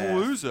points of the of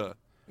first half. palooza.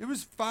 It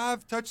was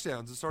 5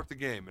 touchdowns to start the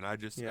game, and I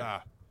just Yeah,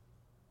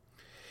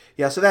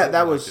 so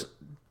that was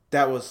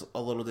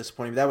a little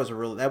disappointing. But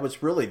that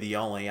was really the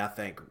only, I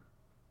think,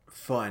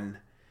 fun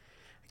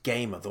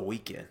game of the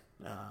weekend.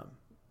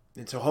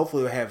 And so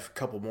hopefully we'll have a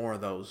couple more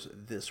of those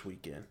this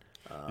weekend.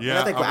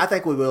 I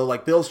think we will.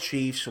 Like Bills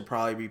Chiefs will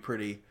probably be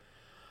pretty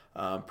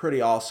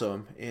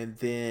awesome. And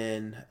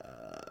then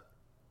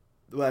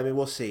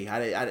we'll see.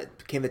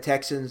 Can the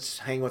Texans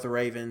hang with the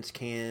Ravens?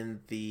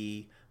 Can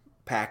the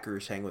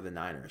Packers hang with the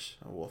Niners?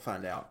 We'll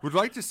find out. Would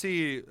like to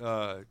see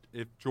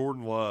if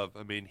Jordan Love.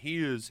 I mean,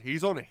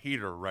 he's on a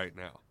heater right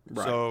now.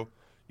 Right. So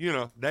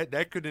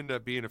that could end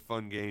up being a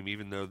fun game,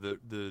 even though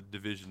the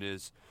division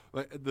is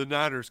the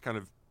Niners kind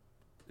of.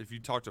 If you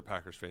talk to a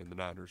Packers fan, the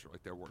Niners are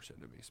like their worst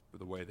enemies for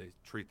the way they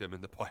treat them in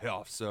the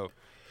playoffs. So,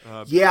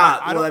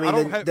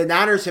 the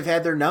Niners have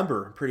had their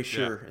number, I'm pretty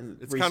sure. Yeah, in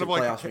it's recent kind of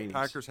like playoff the meetings.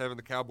 Packers having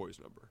the Cowboys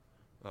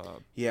number.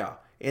 Yeah,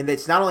 and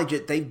it's not only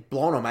just they've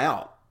blown them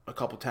out a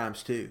couple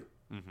times too.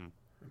 Mm-hmm.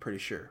 I'm pretty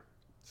sure.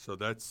 So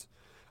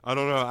I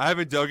don't know. I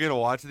haven't dug in a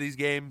lot to these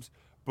games,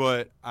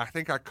 but I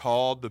think I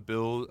called the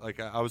Bills. Like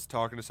I was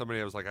talking to somebody,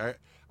 I was like,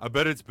 I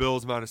bet it's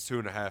Bills minus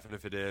 2.5, and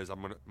if it is,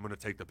 I'm gonna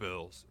take the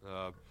Bills.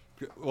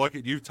 Look,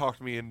 you talked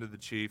me into the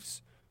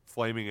Chiefs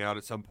flaming out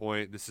at some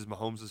point. This is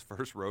Mahomes'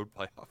 first road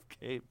playoff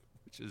game,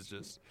 which is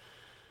just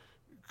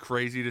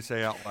crazy to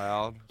say out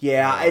loud.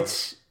 Yeah,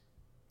 it's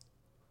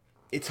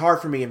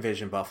hard for me to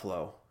envision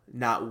Buffalo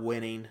not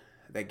winning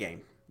that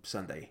game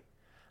Sunday.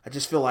 I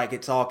just feel like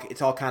it's all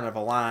kind of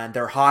aligned.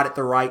 They're hot at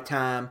the right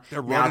time.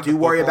 Now I do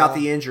worry about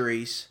the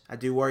injuries. I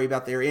do worry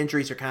about their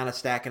injuries are kind of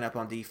stacking up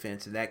on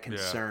defense, and that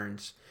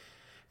concerns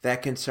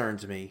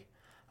me.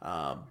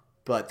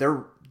 But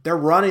they're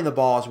running the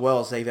ball as well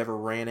as they've ever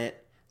ran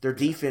it. Their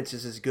defense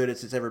is as good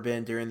as it's ever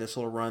been during this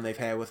little run they've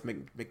had with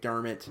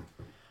McDermott.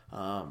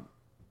 And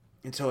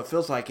so it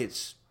feels like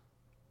it's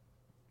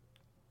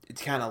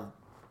kind of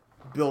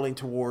building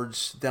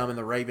towards them and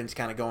the Ravens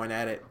kind of going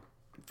at it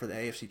for the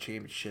AFC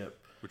Championship.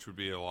 Which would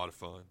be a lot of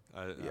fun.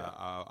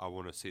 I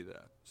want to see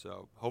that.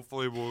 So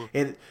hopefully we'll.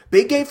 And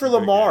big game for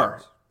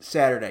Lamar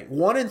Saturday.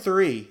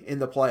 1-3 in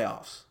the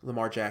playoffs.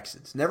 Lamar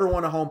Jackson's never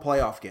won a home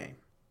playoff game.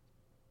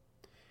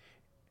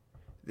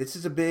 This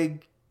is a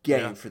big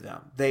game for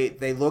them.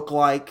 They look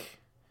like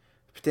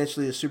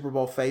potentially the Super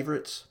Bowl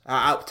favorites.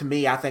 To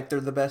me, I think they're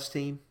the best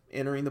team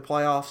entering the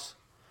playoffs.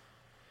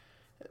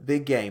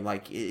 Big game.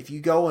 Like if you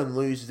go and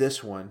lose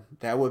this one,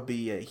 that would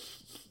be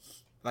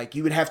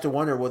you would have to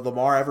wonder, would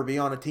Lamar ever be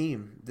on a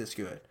team this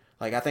good?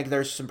 Like I think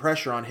there's some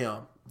pressure on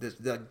him.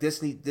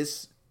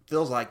 This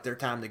feels like their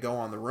time to go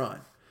on the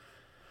run.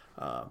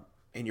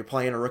 And you're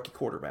playing a rookie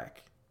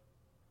quarterback.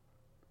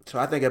 So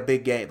I think a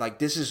big game, like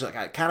this is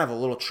kind of a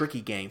little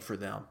tricky game for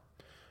them,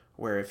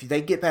 where if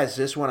they get past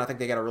this one, I think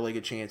they got a really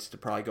good chance to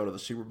probably go to the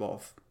Super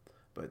Bowl.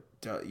 But,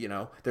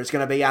 there's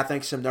going to be, I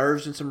think, some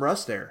nerves and some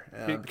rust there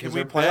because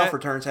their playoff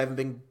returns haven't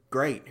been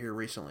great here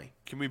recently.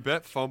 Can we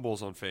bet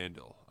fumbles on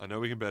FanDuel? I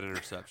know we can bet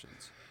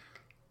interceptions.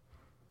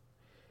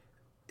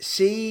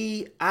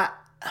 See, I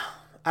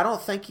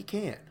don't think you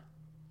can.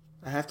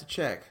 I have to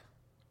check.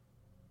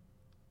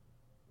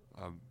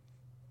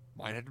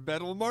 Might have to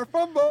bet on Lamar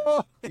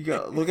fumble. You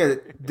go look at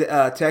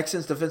it.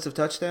 Texans defensive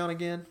touchdown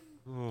again.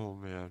 Oh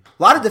man,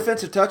 a lot of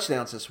defensive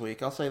touchdowns this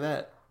week. I'll say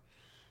that.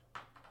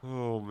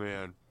 Oh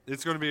man,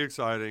 it's going to be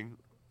exciting.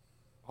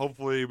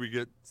 Hopefully we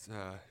get.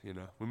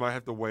 We might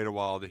have to wait a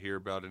while to hear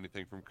about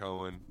anything from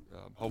Coen.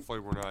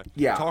 Hopefully we're not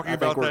talking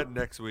about that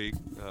next week.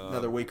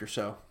 Another week or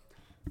so.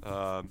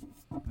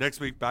 Next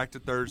week, back to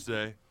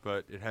Thursday,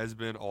 but it has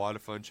been a lot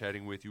of fun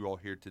chatting with you all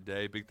here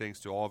today. Big thanks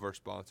to all of our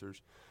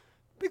sponsors.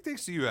 Big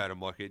thanks to you, Adam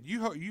Luckett.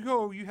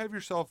 You have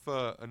yourself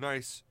a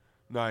nice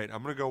night.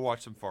 I'm going to go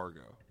watch some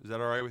Fargo. Is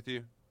that all right with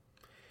you?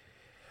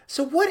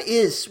 So what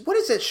is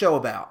that show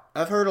about?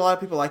 I've heard a lot of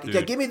people like it. Dude,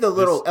 Yeah, give me the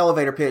little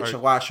elevator pitch right.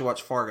 of why I should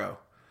watch Fargo.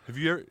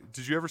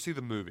 Did you ever see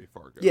the movie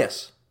Fargo?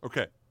 Yes.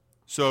 Okay.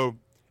 So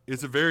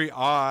it's a very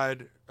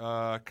odd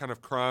kind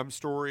of crime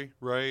story,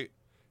 right?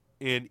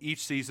 And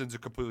each season's a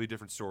completely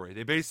different story.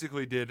 They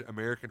basically did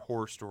American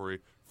Horror Story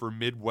for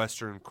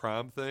Midwestern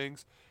crime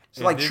things.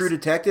 So like True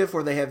Detective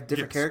where they have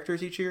different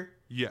characters each year?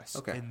 Yes.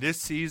 Okay. And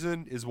this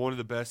season is one of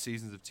the best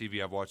seasons of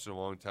TV I've watched in a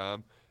long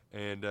time.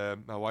 And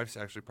my wife's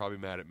actually probably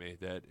mad at me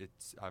that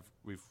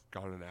we've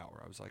gone an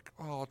hour. I was like,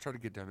 I'll try to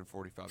get done in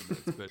 45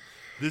 minutes. But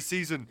this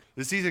season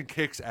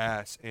kicks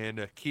ass.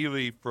 And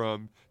Keely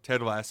from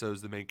Ted Lasso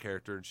is the main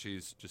character, and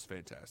she's just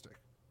fantastic.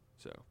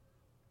 So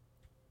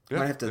I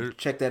might have to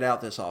check that out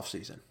this off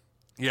season.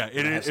 Yeah,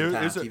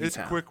 it's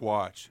a quick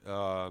watch.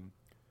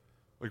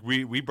 Like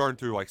we burned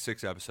through like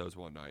 6 episodes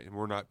one night, and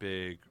we're not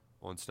big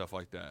on stuff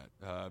like that.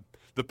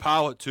 The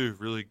pilot too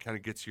really kind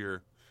of gets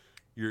your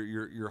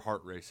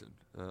heart racing.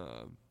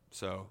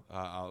 So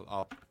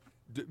I'll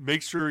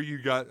make sure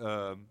you got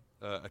a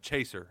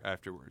chaser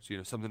afterwards.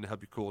 Something to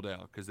help you cool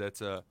down, because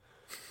that's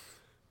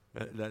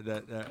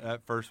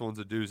that first one's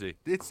a doozy.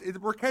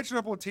 We're catching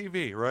up on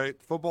TV,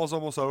 right? Football's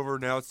almost over.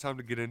 Now it's time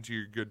to get into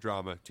your good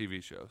drama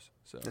TV shows.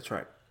 So that's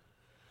right.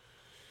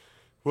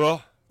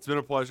 Well, it's been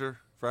a pleasure.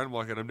 For Adam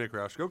Luckett, I'm Nick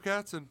Roush. Go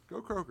Cats and go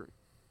Kroger.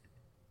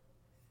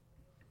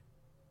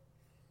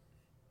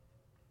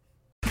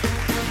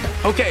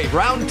 Okay,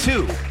 round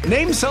 2.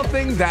 Name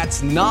something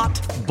that's not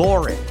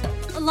boring.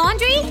 A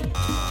laundry?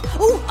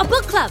 Ooh, a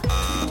book club.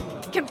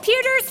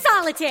 Computer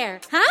solitaire,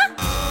 huh?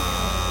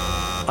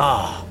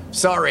 Ah,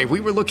 sorry, we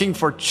were looking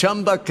for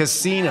Chumba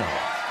Casino.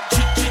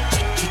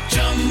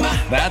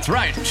 That's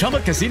right,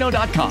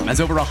 ChumbaCasino.com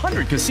has over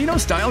 100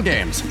 casino-style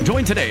games.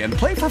 Join today and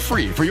play for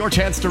free for your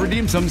chance to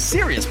redeem some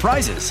serious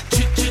prizes.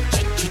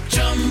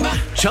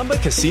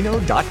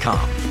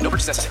 ChumbaCasino.com. No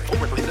purchase necessary. Void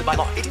where prohibited by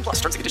law. 18+.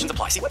 Terms and conditions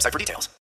apply. See website for details.